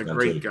well. a That's a gun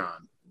great too.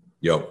 gun.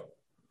 Yep.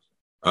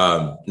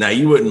 Now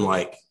you wouldn't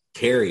like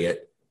carry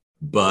it,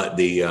 but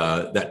the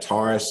that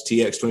Taurus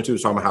TX22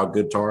 was talking about how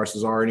good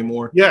Tauruses are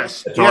anymore.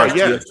 Yes. The Taurus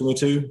Yeah.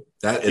 TX22,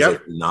 that is a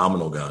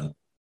phenomenal gun.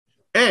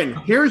 And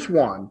here's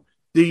one.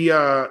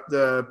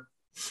 The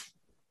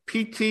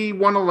PT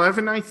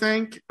 111, I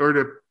think, or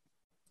the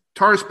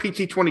Taurus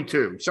PT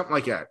 22, something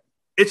like that.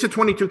 It's a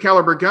 22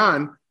 caliber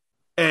gun,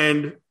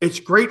 and it's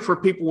great for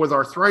people with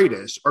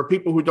arthritis or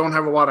people who don't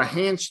have a lot of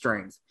hand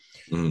strength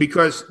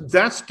because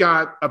that's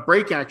got a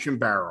break action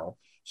barrel.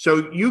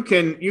 So you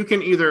can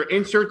either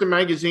insert the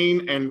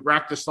magazine and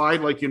rack the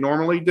slide like you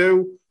normally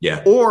do.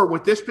 Yeah. Or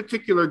with this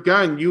particular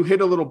gun, you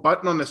hit a little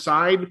button on the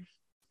side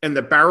and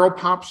the barrel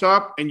pops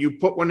up and you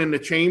put one in the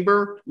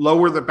chamber,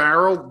 lower the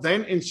barrel,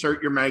 then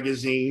insert your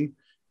magazine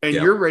and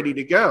you're ready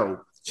to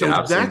go.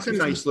 So that's a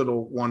nice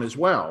little one as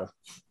well.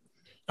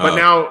 But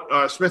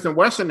now Smith &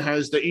 Wesson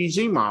has the EZ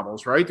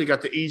models, right? They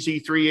got the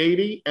EZ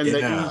 380 and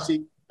the EZ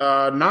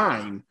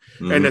 9.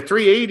 And the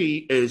 380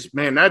 is,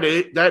 man,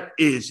 that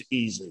is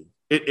easy.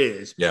 It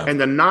is. Yeah. And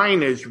the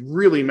 9 is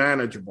really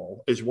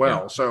manageable as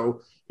well. Yeah.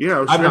 So, you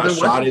know, I've not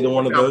shot either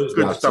one of those.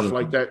 Good stuff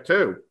like that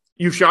too.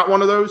 You shot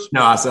one of those?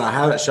 No, I said I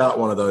haven't shot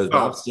one of those,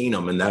 but I've seen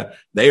them, and that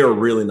they are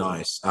really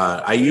nice.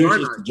 I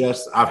usually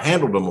suggest I've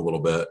handled them a little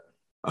bit,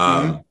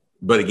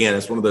 but again,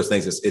 it's one of those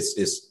things.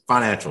 It's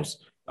financials,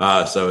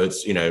 so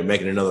it's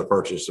making another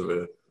purchase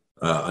of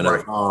another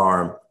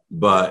firearm.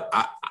 But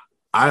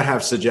I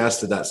have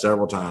suggested that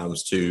several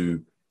times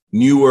to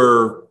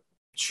newer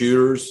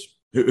shooters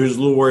who's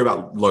a little worried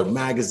about loading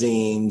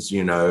magazines,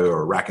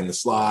 or racking the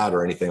slide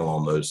or anything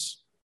along those.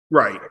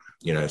 Right.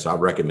 So I've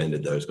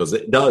recommended those because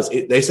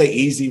they say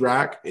easy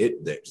rack.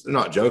 They're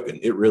not joking.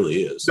 It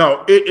really is.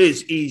 No, it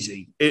is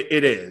easy.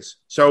 It is.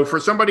 So for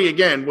somebody,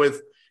 again,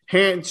 with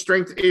hand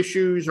strength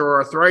issues or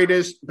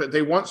arthritis, but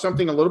they want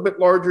something a little bit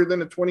larger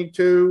than a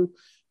 22.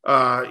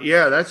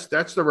 That's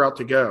the route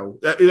to go.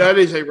 That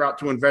is a route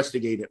to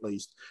investigate at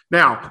least.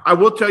 Now, I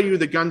will tell you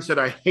the guns that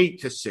I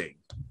hate to see.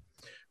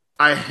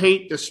 I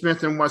hate the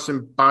Smith &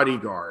 Wesson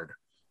Bodyguard.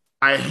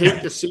 I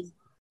hate to see.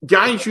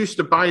 Guys used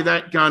to buy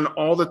that gun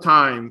all the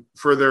time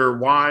for their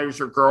wives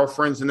or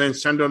girlfriends and then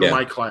send them to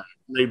my class.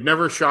 They've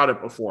never shot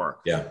it before.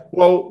 Yeah.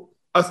 Well,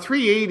 a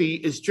 380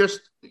 is just,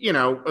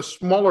 a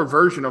smaller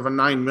version of a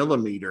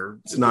 9mm.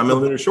 It's a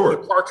 9mm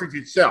short. The cartridge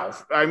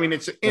itself. I mean,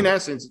 in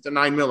essence, it's a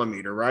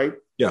 9mm, right?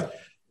 Yeah.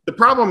 The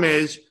problem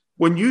is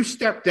when you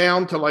step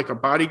down to like a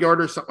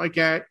Bodyguard or something like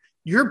that,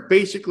 you're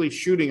basically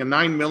shooting a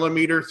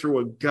 9mm through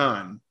a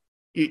gun,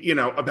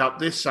 about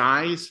this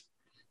size.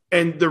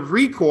 And the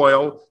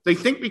recoil, they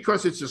think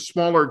because it's a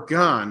smaller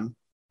gun,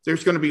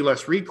 there's going to be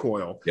less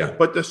recoil. Yeah.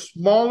 But the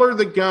smaller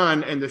the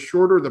gun and the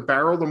shorter the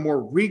barrel, the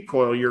more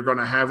recoil you're going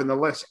to have and the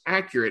less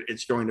accurate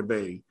it's going to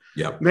be.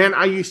 Yeah. Man,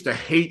 I used to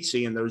hate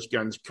seeing those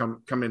guns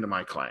come into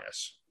my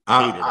class.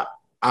 I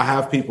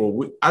have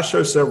people, I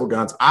show several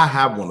guns. I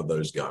have one of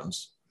those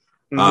guns.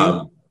 And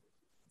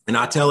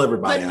I tell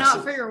everybody. But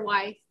not for your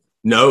wife.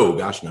 No,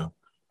 gosh, no.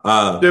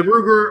 The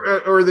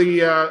Ruger or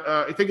the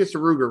I think it's the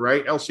Ruger,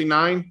 right?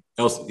 LC9?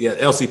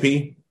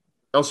 LCP.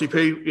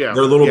 LCP, yeah.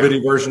 They're a little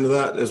bitty version of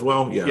that as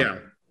well.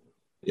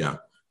 Yeah.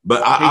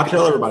 But I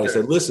tell everybody, I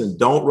said, listen,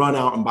 don't run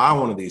out and buy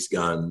one of these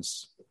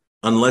guns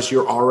unless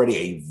you're already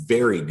a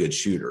very good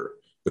shooter,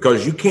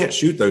 because you can't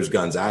shoot those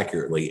guns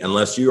accurately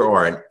unless you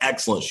are an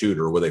excellent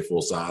shooter with a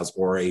full size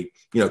or a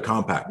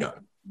compact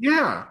gun.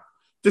 Yeah.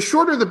 The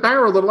shorter the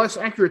barrel, the less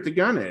accurate the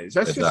gun is.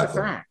 That's just a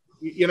fact.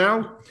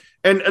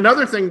 And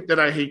another thing that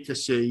I hate to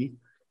see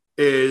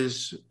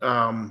is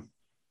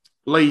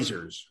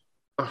lasers.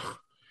 Ugh.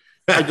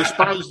 I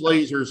despise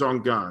lasers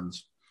on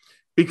guns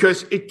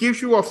because it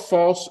gives you a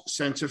false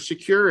sense of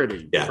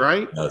security,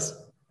 right? It does.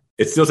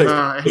 It still takes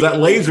that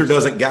laser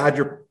doesn't guide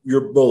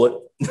your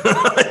bullet.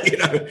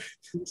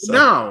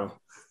 No.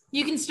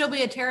 You can still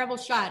be a terrible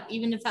shot,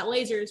 even if that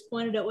laser is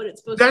pointed at what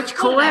it's supposed to be. That's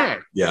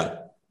correct. Yeah.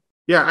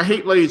 Yeah, I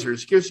hate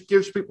lasers.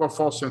 Gives people a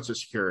false sense of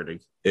security.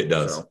 It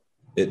does. So.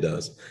 It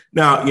does.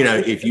 Now,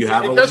 if you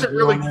have a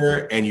laser on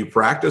there and you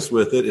practice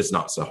with it, it's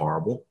not so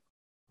horrible.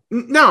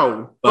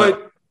 No,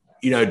 but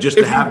just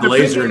to have the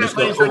laser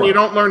and you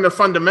don't learn the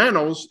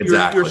fundamentals,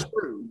 you're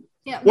screwed.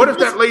 Yeah, what if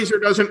that laser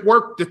doesn't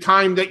work the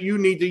time that you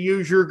need to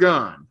use your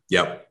gun?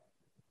 Yep.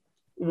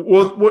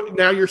 Well,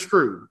 now you're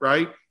screwed,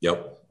 right?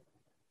 Yep.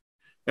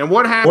 And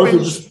what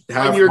happens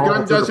when your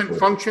gun doesn't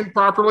function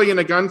properly in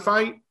a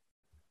gunfight?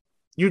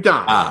 You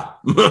die.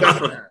 That's what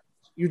happens.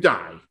 You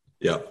die.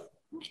 Yep.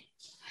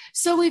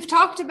 So we've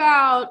talked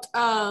about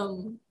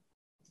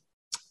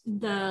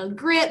the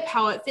grip,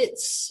 how it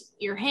fits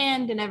your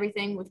hand and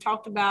everything. We've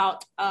talked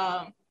about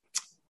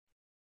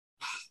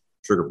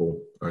trigger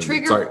pull.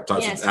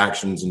 Yes.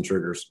 Actions and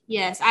triggers.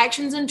 Yes,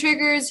 actions and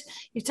triggers.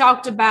 You've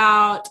talked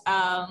about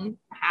how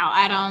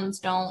add-ons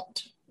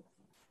don't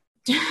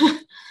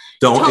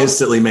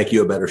instantly make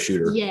you a better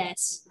shooter.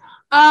 Yes.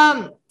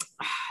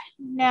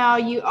 Now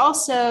you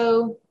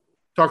also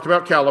talked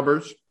about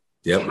calibers.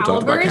 Yep, we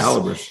talked about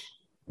calibers.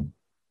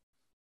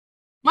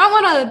 Might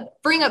want to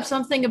bring up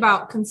something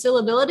about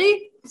concealability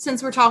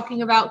since we're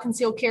talking about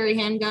concealed carry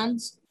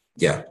handguns.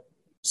 Yeah.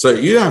 So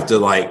you have to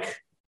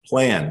like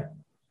plan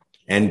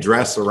and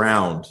dress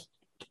around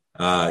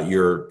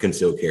your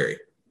concealed carry.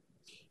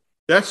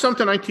 That's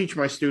something I teach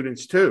my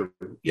students too.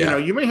 Yeah. You know,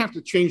 you may have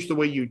to change the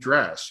way you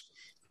dress.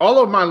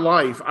 All of my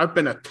life, I've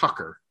been a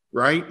tucker,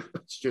 right?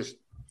 It's just,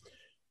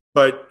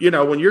 but you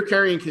know, when you're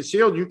carrying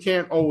concealed, you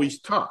can't always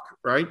tuck,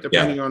 right?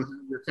 Depending on who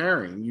you're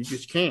carrying, you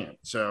just can't.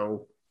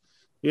 So,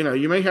 you know,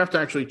 you may have to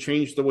actually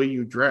change the way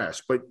you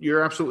dress, but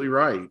you're absolutely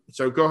right.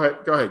 So go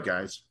ahead,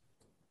 guys.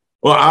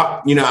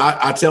 Well,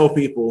 I tell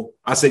people,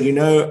 I said,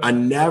 I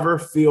never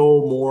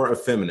feel more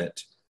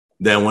effeminate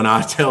than when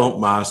I tell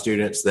my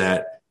students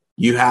that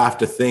you have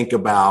to think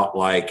about,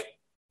 like,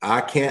 I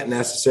can't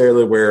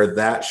necessarily wear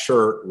that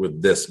shirt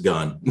with this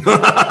gun.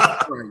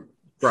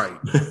 Right.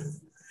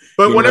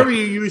 But whenever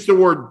you use the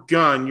word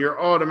gun, you're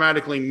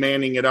automatically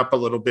manning it up a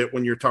little bit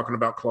when you're talking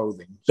about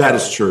clothing. That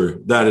is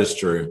true.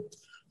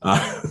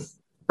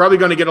 Probably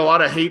going to get a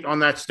lot of hate on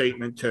that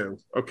statement too.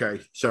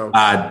 Okay, so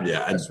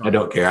I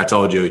don't care. I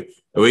told you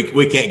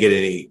we can't get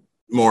any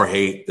more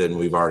hate than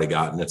we've already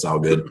gotten. It's all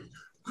good.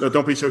 No,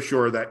 don't be so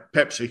sure of that.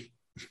 Pepsi.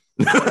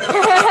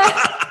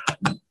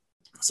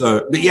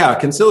 So, but yeah,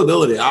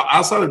 concealability.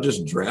 Outside of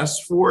just dress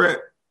for it,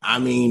 I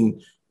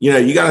mean,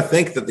 you got to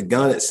think that the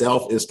gun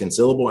itself is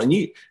concealable, and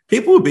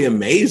people would be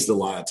amazed a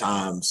lot of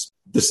times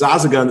the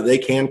size of gun that they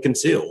can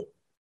conceal.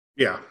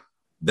 Yeah,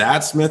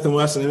 that Smith &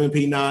 Wesson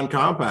M&P 9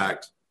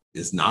 compact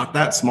is not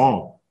that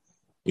small.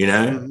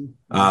 Mm-hmm.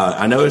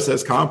 I know it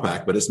says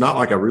compact, but it's not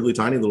like a really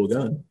tiny little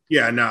gun.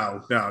 Yeah,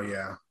 no,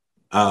 yeah.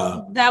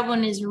 That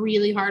one is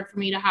really hard for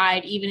me to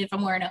hide, even if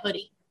I'm wearing a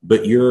hoodie.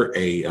 But you're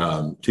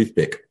a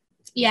toothpick.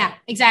 Yeah,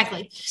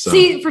 exactly. So.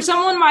 See, for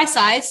someone my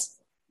size,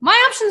 my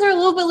options are a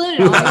little bit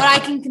limited on what I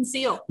can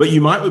conceal. But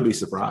you would be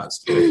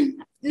surprised.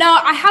 No,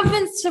 I have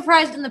been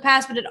surprised in the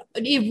past, but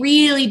it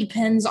really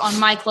depends on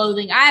my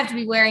clothing. I have to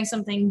be wearing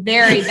something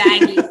very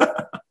baggy,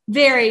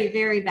 very,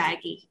 very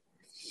baggy.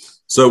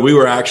 So we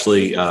were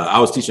actually, I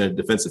was teaching a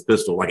defensive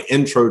pistol, like an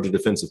intro to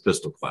defensive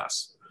pistol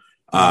class.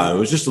 It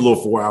was just a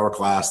little 4-hour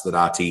class that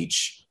I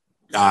teach.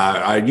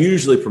 I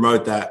usually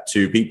promote that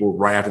to people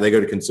right after they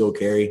go to concealed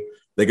carry.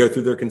 They go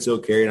through their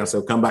concealed carry, and I say,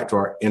 come back to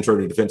our intro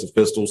to defensive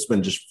pistols,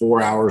 spend just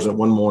 4 hours at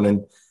one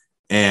morning,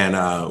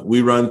 and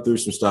we run through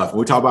some stuff. And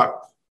we talk about,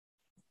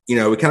 we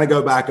kind of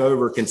go back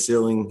over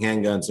concealing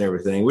handguns and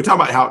everything. We talk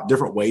about how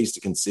different ways to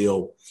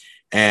conceal.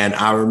 And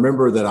I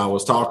remember that I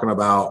was talking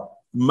about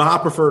my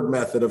preferred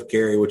method of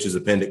carry, which is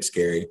appendix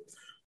carry.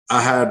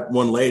 I had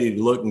one lady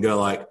look and go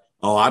like,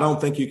 oh, I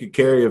don't think you could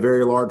carry a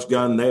very large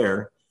gun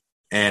there.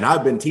 And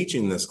I've been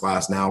teaching this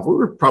class now. We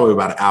were probably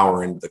about an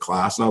hour into the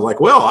class. And I was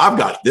like, well, I've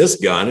got this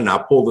gun. And I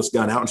pulled this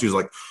gun out, and she was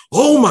like,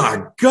 oh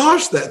my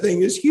gosh, that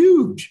thing is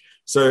huge.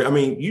 So, I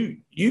mean,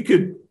 you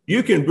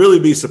can really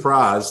be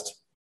surprised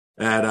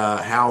at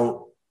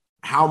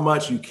how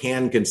much you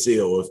can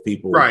conceal if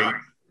people.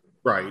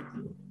 Right.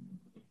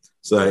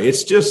 So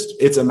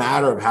it's a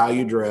matter of how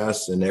you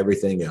dress and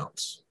everything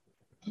else.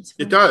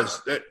 It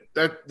does.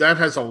 That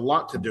has a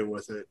lot to do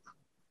with it.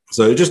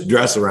 So just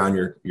dress around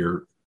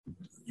your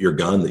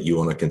gun that you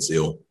want to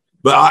conceal.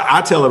 But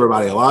I tell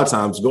everybody a lot of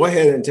times, go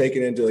ahead and take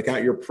it into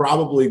account. You're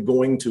probably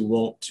going to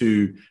want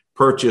to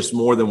purchase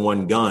more than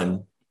one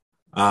gun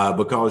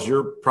because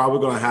you're probably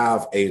going to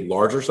have a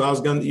larger size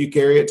gun that you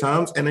carry at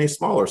times and a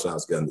smaller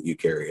size gun that you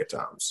carry at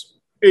times.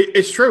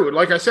 It's true.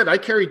 Like I said, I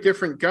carry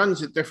different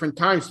guns at different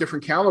times,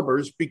 different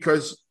calibers,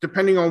 because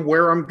depending on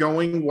where I'm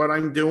going, what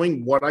I'm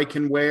doing, what I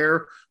can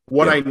wear,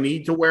 what I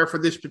need to wear for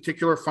this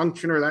particular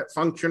function or that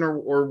function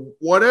or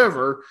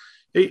whatever,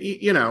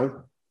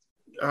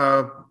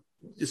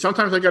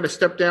 sometimes I got to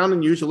step down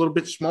and use a little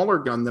bit smaller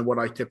gun than what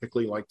I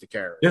typically like to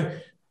carry. Yeah.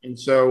 And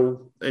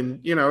so, I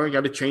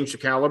got to change the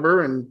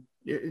caliber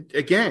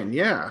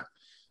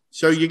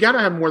So you got to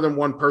have more than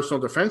one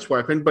personal defense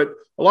weapon, but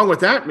along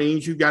with that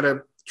means you got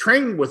to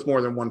train with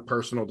more than one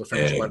personal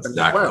defense weapon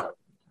as well.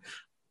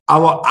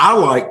 I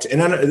liked,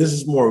 and I know this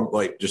is more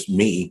like just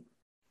me,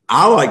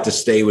 I like to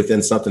stay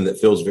within something that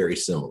feels very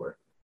similar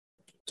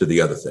to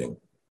the other thing.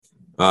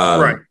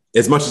 Right.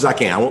 As much as I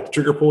can. I want the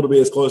trigger pull to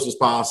be as close as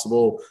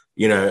possible,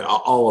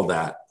 all of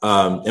that.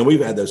 And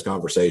we've had those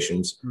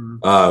conversations.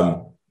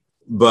 Mm-hmm.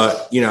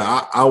 But,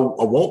 I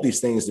want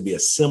these things to be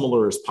as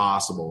similar as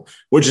possible,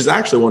 which is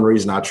actually one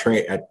reason I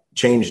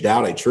changed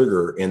out a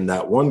trigger in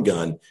that one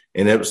gun.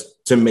 And it was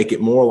to make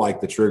it more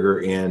like the trigger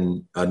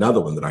in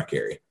another one that I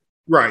carry.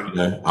 Right.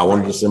 I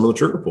wanted a similar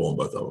trigger pull in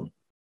both of them.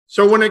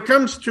 So when it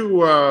comes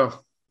to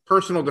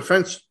personal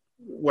defense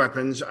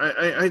weapons,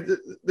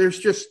 there's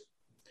just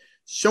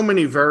so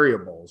many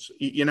variables,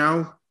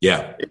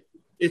 Yeah.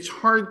 It's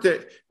hard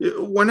to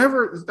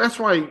that's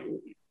why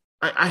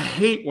I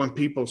hate when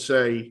people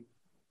say,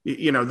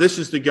 this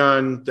is the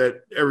gun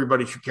that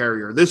everybody should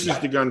carry, or this is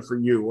the gun for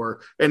you,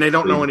 and they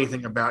don't know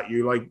anything about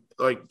you. Like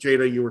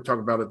Jada, you were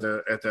talking about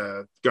at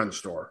the gun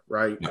store,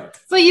 right?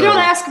 So you don't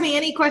ask me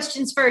any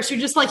questions first. You're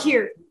just like,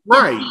 here.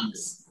 Right.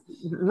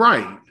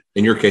 Right.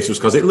 In your case, it was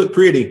because it looked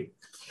pretty.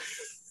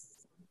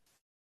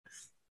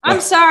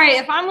 I'm sorry.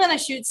 If I'm going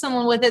to shoot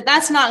someone with it,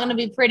 that's not going to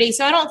be pretty.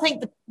 So I don't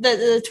think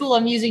the tool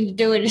I'm using to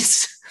do it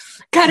is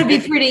got to be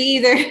pretty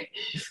either.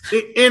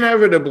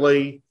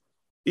 Inevitably,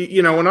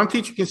 when I'm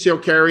teaching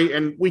concealed carry,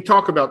 and we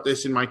talk about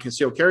this in my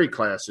concealed carry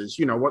classes,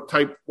 what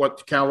type,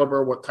 what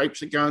caliber, what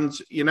types of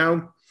guns,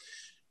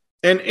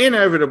 and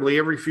inevitably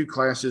every few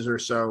classes or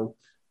so,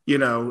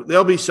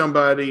 there'll be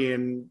somebody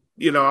and,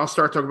 I'll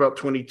start talking about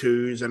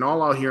 22s, and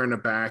all I'll hear in the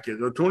back is,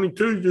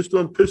 22 is just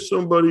going to piss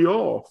somebody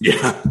off.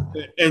 Yeah.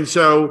 And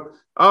so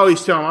I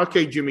always tell them,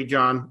 okay, Jimmy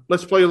John,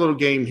 let's play a little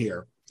game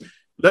here.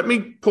 Let me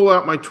pull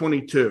out my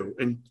 22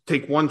 and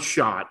take one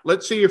shot.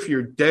 Let's see if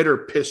you're dead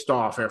or pissed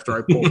off after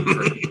I pull the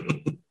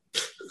trigger.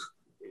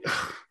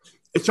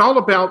 It's all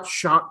about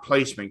shot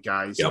placement,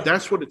 guys. Yep.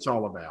 That's what it's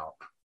all about.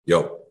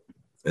 Yep,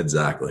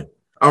 exactly.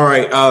 All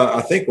right.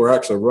 I think we're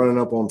actually running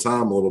up on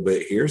time a little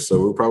bit here,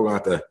 so we're probably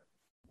going to have to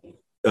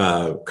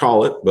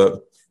call it.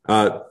 But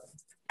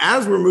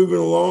as we're moving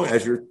along,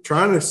 as you're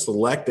trying to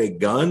select a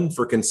gun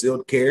for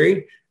concealed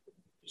carry,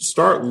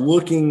 start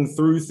looking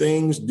through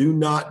things. Do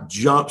not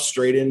jump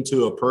straight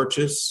into a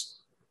purchase.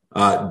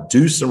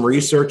 Do some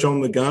research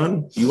on the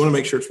gun. You want to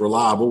make sure it's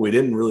reliable. We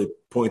didn't really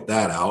point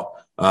that out.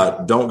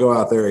 Don't go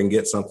out there and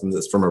get something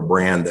that's from a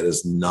brand that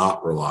is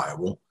not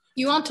reliable.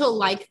 You want to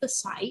like the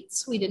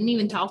sights. We didn't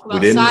even talk about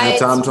sights. We didn't have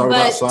time to talk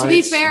about sights. To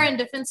be fair, in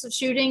defensive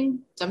shooting,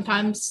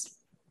 sometimes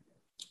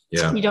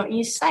you don't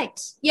use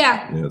sights.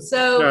 Yeah.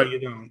 So No, you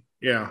don't.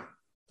 Yeah,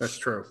 that's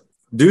true.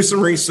 Do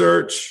some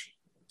research.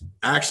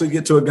 Actually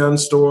get to a gun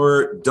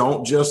store.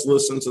 Don't just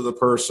listen to the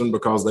person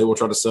because they will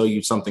try to sell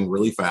you something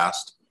really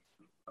fast.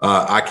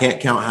 I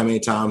can't count how many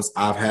times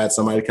I've had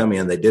somebody come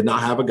in. They did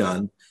not have a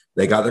gun.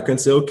 They got their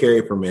concealed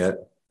carry permit,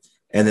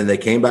 and then they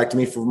came back to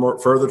me for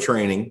further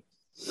training.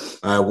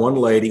 One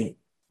lady,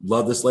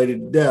 loved this lady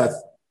to death,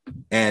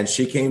 and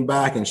she came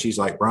back and she's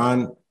like,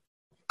 Brian,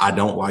 I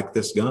don't like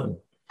this gun.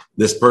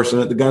 This person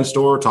at the gun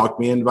store talked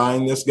me into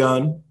buying this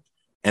gun,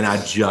 and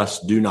I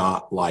just do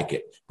not like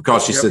it.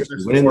 Because she said,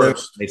 went in there,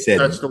 they said,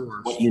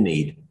 what you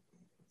need.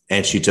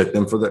 And she took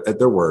them at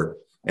their word,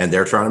 and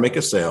they're trying to make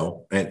a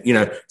sale. And,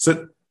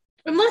 so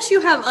unless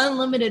you have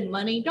unlimited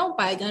money, don't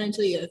buy a gun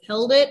until you have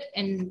held it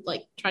and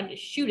try to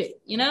shoot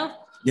it,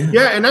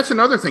 Yeah. And that's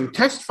another thing.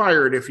 Test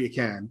fire it if you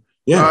can.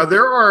 Yeah.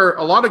 There are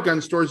a lot of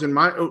gun stores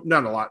not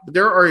a lot, but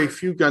there are a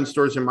few gun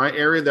stores in my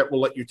area that will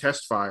let you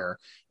test fire.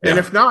 And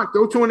if not,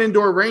 go to an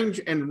indoor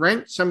range and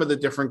rent some of the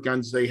different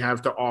guns they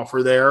have to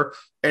offer there,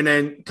 and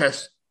then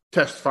test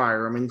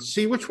fire. I mean,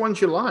 see which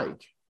ones you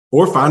like.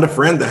 Or find a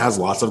friend that has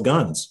lots of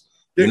guns.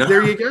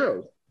 There you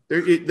go.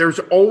 There's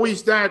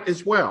always that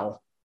as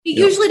well. It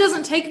usually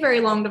doesn't take very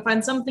long to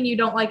find something you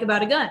don't like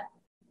about a gun.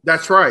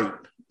 That's right.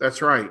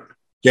 That's right.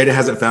 Jada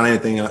hasn't found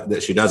anything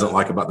that she doesn't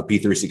like about the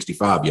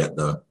P365 yet,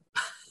 though.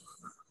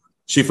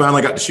 She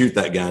finally got to shoot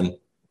that gun.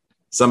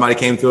 Somebody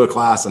came through a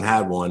class and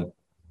had one.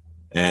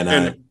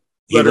 And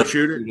let her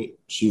shoot it?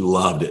 She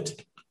loved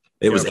it.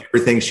 It was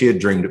everything she had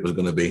dreamed it was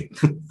going to be.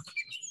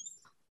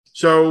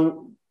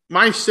 So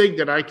my SIG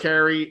that I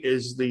carry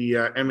is the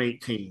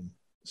M18.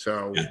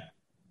 So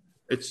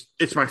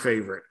it's my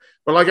favorite.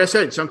 But like I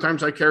said,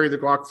 sometimes I carry the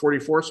Glock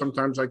 44.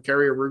 Sometimes I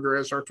carry a Ruger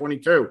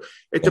SR22.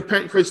 It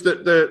depends, because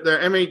the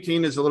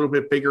M18 is a little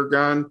bit bigger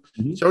gun.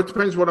 Mm-hmm. So it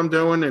depends what I'm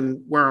doing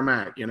and where I'm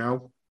at,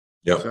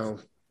 Yep. So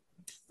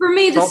for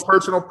me, it's all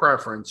personal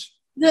preference.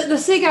 The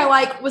SIG I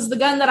like was the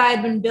gun that I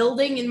had been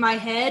building in my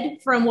head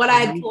from what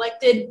I had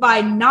collected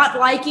by not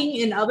liking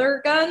in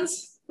other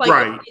guns.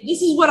 Right.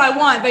 This is what I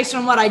want based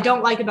on what I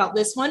don't like about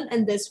this one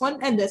and this one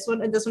and this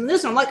one and this one and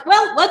this one. I'm like,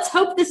 well, let's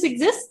hope this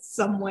exists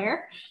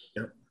somewhere.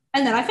 Yep.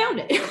 And then I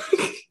found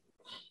it.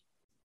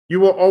 You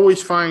will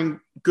always find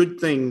good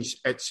things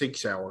at SIG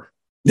Sauer.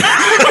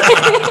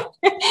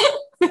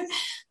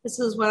 This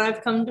is what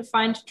I've come to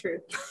find true.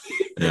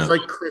 It's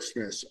like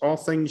Christmas, all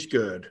things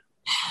good.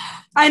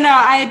 I know.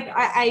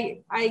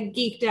 I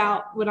geeked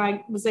out when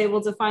I was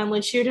able to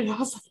finally shoot it. I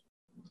was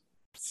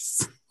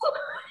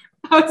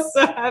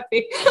so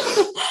happy.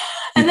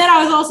 And then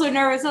I was also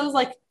nervous. I was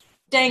like,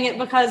 dang it,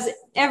 because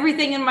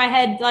everything in my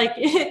head,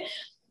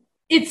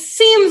 it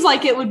seems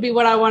like it would be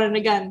what I wanted in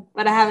a gun,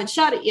 but I haven't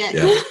shot it yet.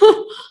 Yeah.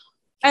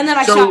 And then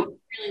I shot it and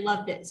really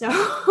loved it. So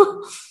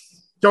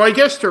I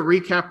guess to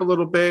recap a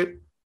little bit,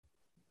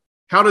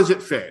 how does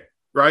it fit,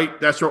 right?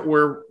 That's what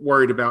we're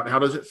worried about. How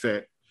does it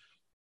fit?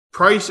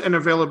 Price and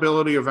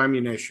availability of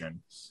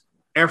ammunition,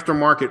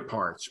 aftermarket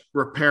parts,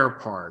 repair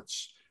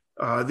parts.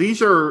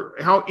 These are,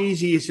 how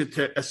easy is it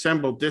to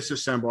assemble,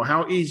 disassemble?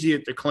 How easy is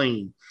it to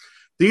clean?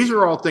 These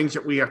are all things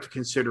that we have to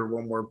consider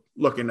when we're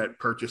looking at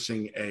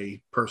purchasing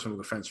a personal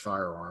defense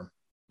firearm.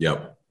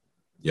 Yep.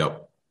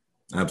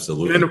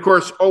 Absolutely. And of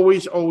course,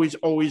 always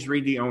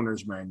read the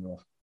owner's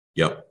manual.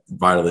 Yep.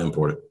 Vitally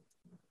important.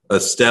 A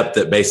step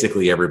that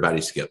basically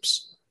everybody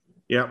skips.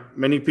 Yep.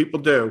 Many people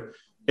do.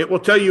 It will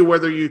tell you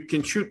whether you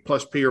can shoot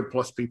plus P or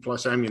plus P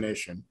plus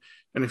ammunition.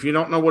 And if you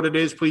don't know what it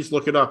is, please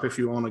look it up if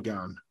you own a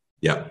gun.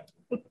 Yeah.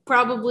 It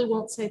probably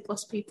won't say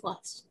plus P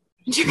plus.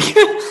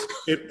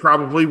 It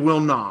probably will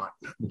not.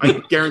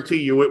 I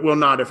guarantee you it will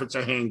not if it's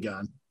a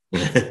handgun.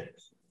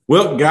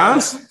 Well,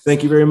 guys,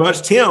 thank you very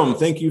much. Tim,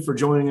 thank you for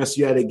joining us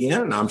yet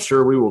again. I'm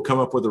sure we will come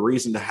up with a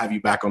reason to have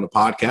you back on the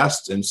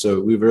podcast. And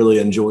so we've really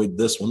enjoyed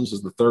this one. This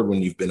is the third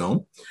one you've been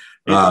on.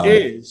 It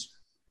is.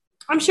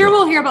 I'm sure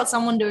we'll hear about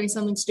someone doing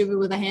something stupid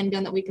with a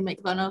handgun that we can make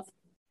fun of.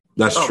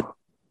 That's true.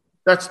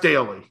 That's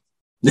daily.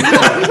 That's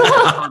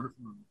not hard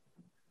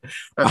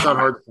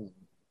to find.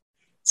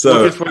 So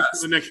we'll just wait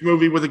till the next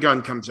movie with a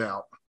gun comes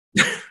out.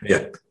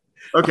 Yeah.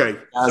 Okay.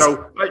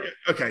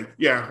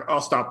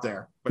 I'll stop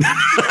there. But,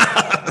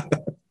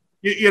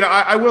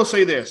 I will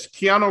say this.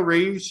 Keanu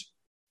Reeves,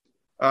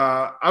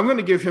 I'm going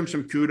to give him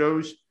some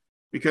kudos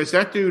because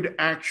that dude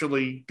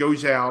actually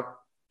goes out,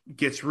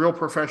 gets real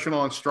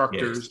professional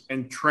instructors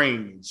and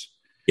trains.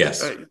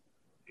 Yes.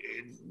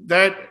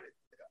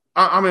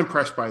 I'm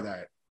impressed by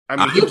that. I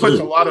mean, he puts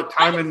a lot of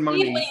time and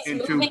money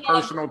into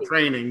personal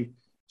training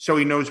so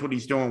he knows what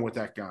he's doing with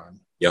that gun.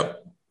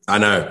 Yep. I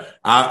know.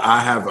 I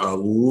have a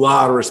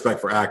lot of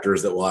respect for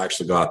actors that will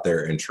actually go out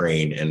there and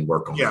train and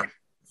work on that.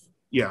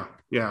 Yeah.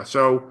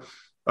 So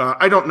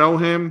I don't know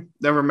him,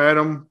 never met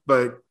him,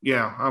 but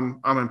yeah,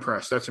 I'm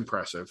impressed. That's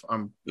impressive.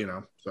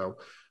 So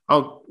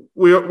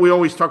we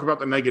always talk about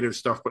the negative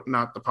stuff, but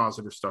not the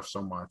positive stuff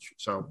so much.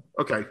 So,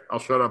 okay, I'll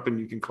shut up and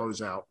you can close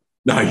out.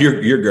 No,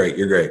 you're great.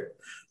 You're great.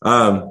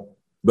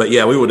 But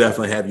yeah, we will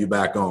definitely have you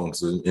back on.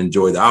 So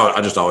enjoy that.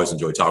 I just always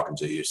enjoy talking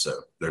to you. So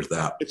there's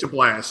that. It's a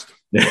blast.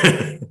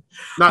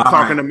 Not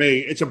talking to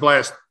me. It's a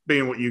blast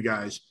being with you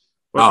guys.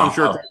 But I'm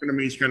sure talking to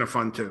me is kind of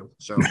fun too.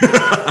 So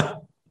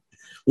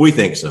we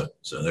think so.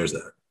 So there's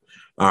that.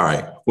 All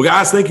right. Well,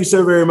 guys, thank you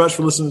so very much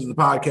for listening to the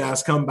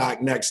podcast. Come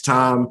back next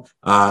time.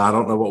 I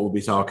don't know what we'll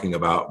be talking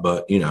about,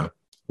 but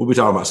we'll be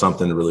talking about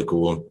something really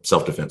cool and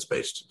self-defense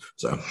based.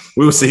 So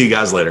we will see you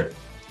guys later.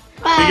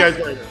 Bye. See you guys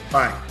later.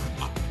 Bye.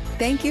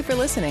 Thank you for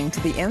listening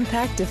to the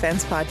Impact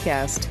Defense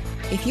Podcast.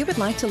 If you would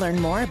like to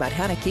learn more about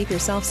how to keep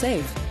yourself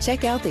safe,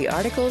 check out the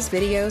articles,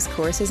 videos,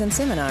 courses, and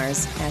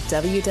seminars at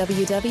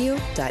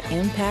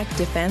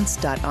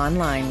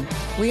www.impactdefense.online.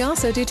 We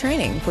also do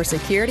training for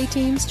security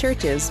teams,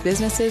 churches,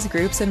 businesses,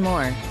 groups, and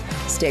more.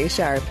 Stay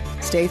sharp,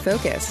 stay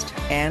focused,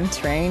 and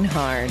train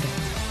hard.